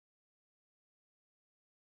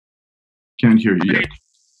 Can't hear you yet.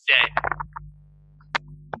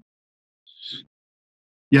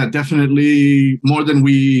 Yeah, definitely more than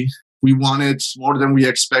we wanted, more than we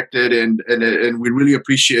expected, and we really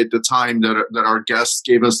appreciate the time that our guests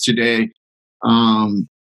gave us today.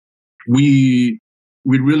 We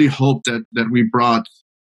really hope that we brought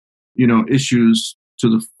issues to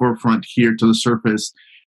the forefront here, to the surface,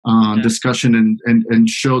 discussion, and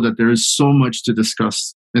show that there is so much to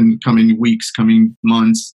discuss in coming weeks, coming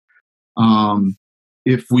months.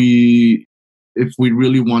 If we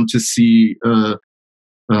really want to see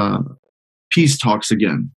peace talks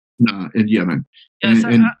again in Yemen. Yes,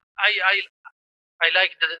 I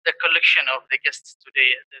like the collection of the guests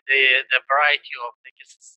today, the variety of the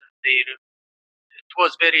guests. It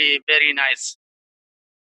was very, very nice.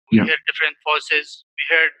 We heard different voices. We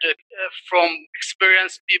heard from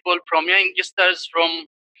experienced people, from youngsters, from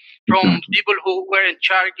people who were in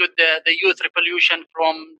charge with the youth revolution,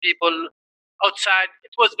 from people outside.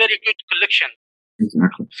 It was very good collection.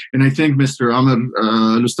 Exactly. And I think Mr. Amr,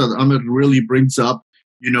 Ustad Amr really brings up,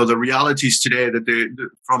 the realities today that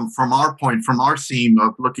from our theme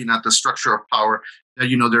of looking at the structure of power, that,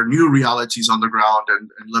 there are new realities on the ground.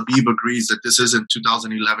 And Labib agrees that this isn't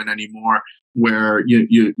 2011 anymore, where,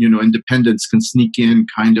 independents can sneak in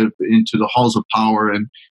kind of into the halls of power and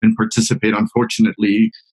participate.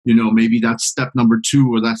 Unfortunately, maybe that's step number 2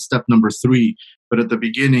 or that's step number 3. But at the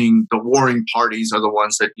beginning, the warring parties are the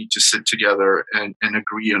ones that need to sit together and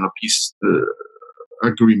agree on a peace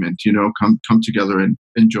agreement, come together and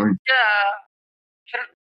join. Yeah,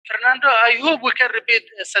 Fernando, I hope we can repeat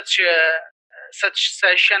such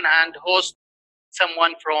session and host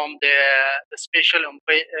someone from the special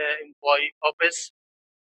envoy office,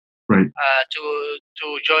 right?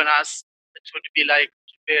 To join us. It would be like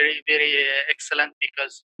very, very excellent,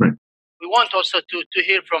 because right. We want also to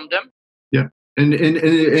hear from them. Yeah.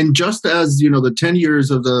 And just as the 10 years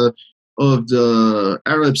of the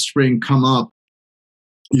Arab Spring come up,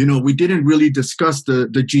 we didn't really discuss the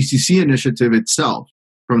GCC initiative itself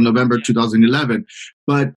from November 2011,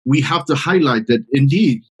 but we have to highlight that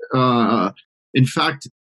indeed, in fact,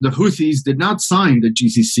 the Houthis did not sign the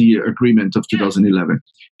GCC agreement of 2011.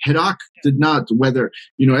 Hirak did not. Whether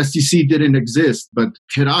STC didn't exist, but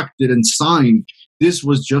Hirak didn't sign. This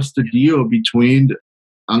was just a deal between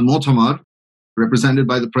Al-Mu'tamar, represented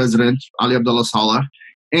by the President, Ali Abdullah Saleh,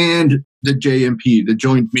 and the JMP, the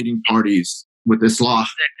Joint Meeting Parties, with Islah,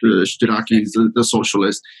 the Ishtirakis, the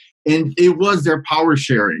Socialists. And it was their power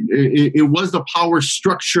sharing. It was the power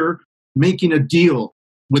structure making a deal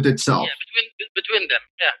with itself. Yeah, between them,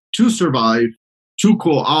 yeah. To survive, to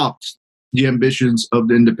co-opt the ambitions of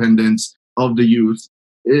the independence, of the youth.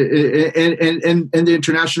 And the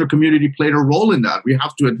international community played a role in that. We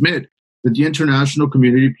have to admit that the international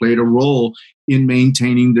community played a role in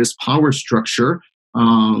maintaining this power structure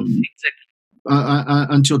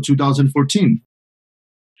until 2014.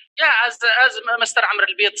 Yeah, as Mr. Amr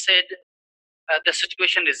Al-Bid said, the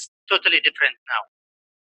situation is totally different now.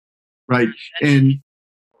 Right, and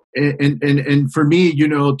for me,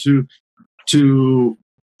 to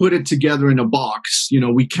put it together in a box,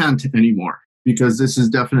 we can't anymore, because this is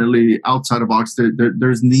definitely outside the box.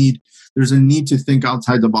 There's a need to think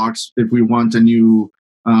outside the box if we want a new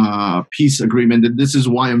peace agreement. And this is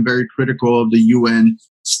why I'm very critical of the UN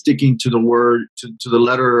sticking to the word, to the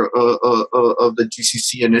letter of the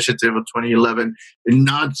GCC initiative of 2011, and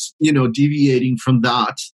not, deviating from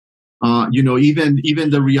that. Even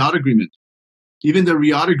the Riyadh agreement. Even the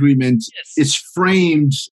Riyadh agreement is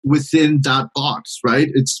framed within that box, right?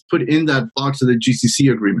 It's put in that box of the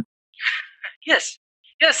GCC agreement. Yes.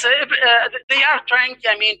 They are trying,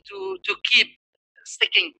 to keep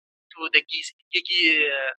sticking to the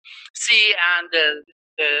GCC and the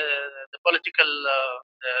political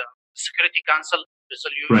Security Council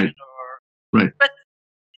resolution, right. But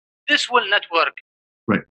this will not work,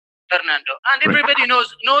 right, Fernando. And everybody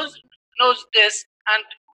knows this,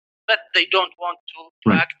 but they don't want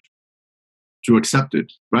to act. To accept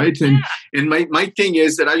it, right? And my thing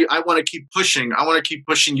is that I want to keep pushing. I want to keep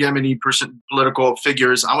pushing Yemeni political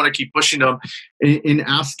figures. I want to keep pushing them in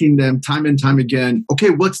asking them time and time again,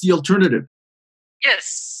 okay, what's the alternative?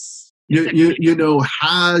 Yes.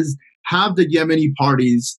 Have the Yemeni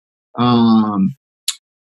parties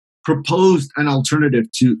proposed an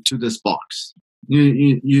alternative to this box?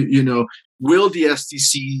 Will the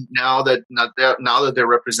SDC, now that they're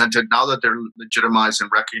represented, now that they're legitimized and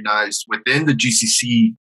recognized within the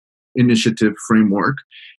GCC initiative framework,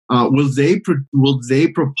 will they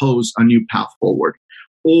propose a new path forward,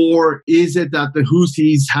 or is it that the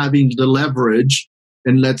Houthis having the leverage,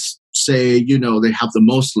 and let's say they have the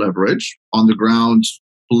most leverage on the ground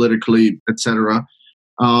politically, etc.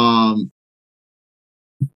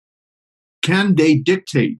 Can they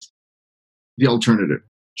dictate the alternative?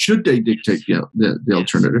 Should they dictate the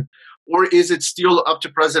alternative? Or is it still up to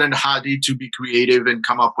President Hadi to be creative and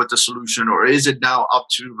come up with a solution? Or is it now up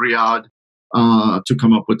to Riyadh to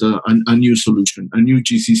come up with a new solution, a new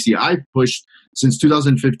GCC? I've pushed since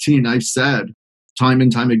 2015. I've said time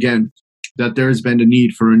and time again that there has been a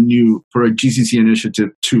need for a GCC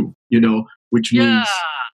initiative too, which means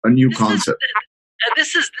a new concept.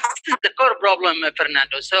 This is the core problem,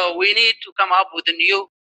 Fernando. So we need to come up with a new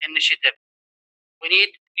initiative. We need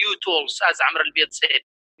new tools, as Amr al-Baid said.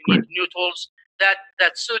 We need new tools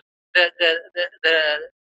that suit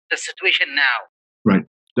the situation now. Right.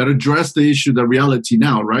 That address the issue, the reality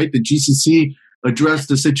now, right? The GCC addressed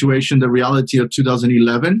the situation, the reality of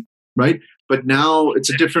 2011, right? But now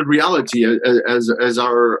it's a different reality, as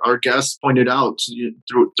our guests pointed out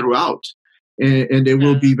throughout. And it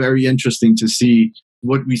will be very interesting to see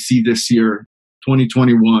what we see this year,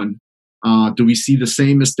 2021. Do we see the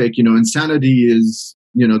same mistake? Insanity is,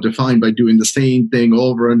 defined by doing the same thing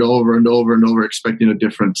over and over and over and over, expecting a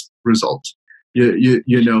different result.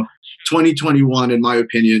 2021, in my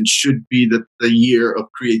opinion, should be the year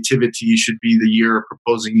of creativity, should be the year of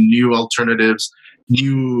proposing new alternatives,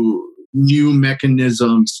 new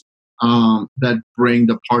mechanisms that bring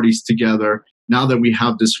the parties together. Now that we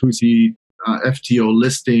have this Houthi FTO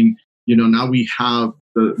listing, now we have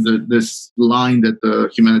this line that the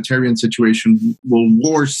humanitarian situation will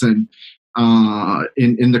worsen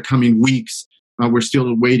in the coming weeks. We're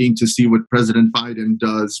still waiting to see what President Biden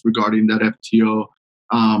does regarding that FTO.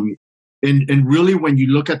 And really, when you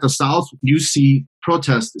look at the South, you see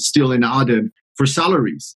protests still in Aden for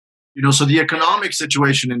salaries. So the economic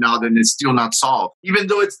situation in Aden is still not solved, even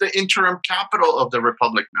though it's the interim capital of the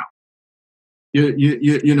republic now. So now. And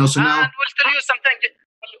we'll tell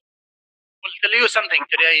you something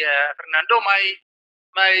today, Fernando.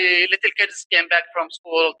 My little kids came back from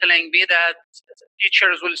school telling me that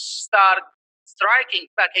teachers will start striking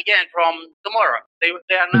back again from tomorrow. They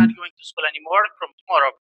are not going to school anymore from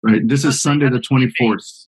tomorrow. Right. This is Sunday the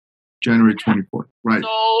 24th, January 24th. Right.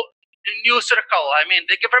 So, new circle.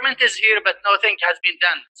 The government is here, but nothing has been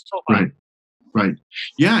done so far. Right.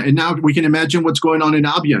 Yeah, and now we can imagine what's going on in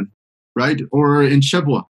Abyan, right? Or in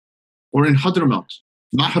Shabwa, or in Hadramaut,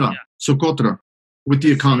 Mahra, Socotra, with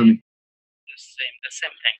the economy. The same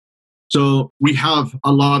thing. So we have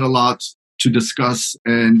a lot to discuss,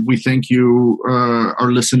 and we thank you,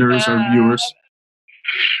 our listeners, our viewers.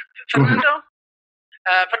 Fernando,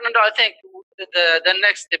 I think the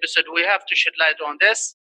next episode we have to shed light on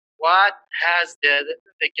this. What has the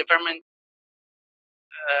government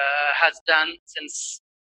has done since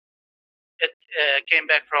it came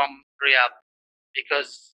back from Riyadh?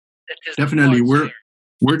 Because it is definitely we're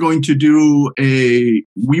going to do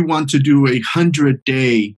we want to do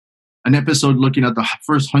 100-day, an episode looking at the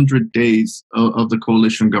first 100 days of the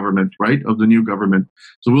coalition government, right? Of the new government.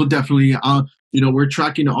 So we'll definitely, we're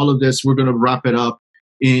tracking all of this. We're going to wrap it up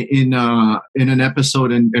in an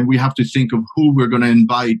episode, and we have to think of who we're going to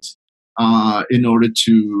invite in order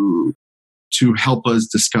to help us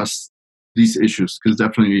discuss these issues, because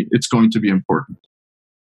definitely it's going to be important.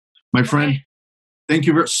 My friend, Thank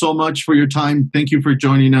you so much for your time. Thank you for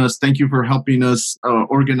joining us. Thank you for helping us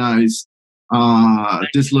organize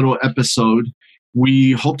this little episode.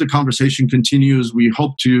 We hope the conversation continues. We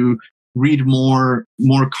hope to read more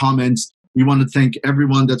comments. We want to thank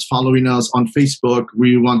everyone that's following us on Facebook.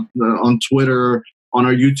 We want on Twitter, on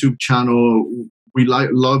our YouTube channel. We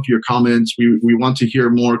love your comments. We want to hear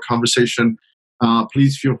more conversation.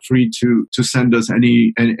 Please feel free to send us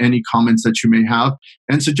any comments that you may have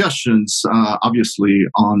and suggestions, obviously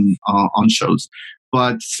on shows.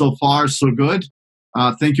 But so far so good.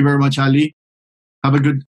 Thank you very much, Ali. Have a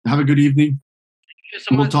good evening. Thank you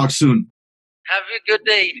so much. We'll talk soon. Have a good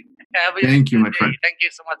day. Thank you, my friend. Thank you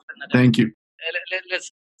so much. Thank you.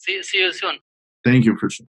 Let's see you soon. Thank you for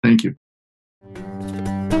sure. Thank you.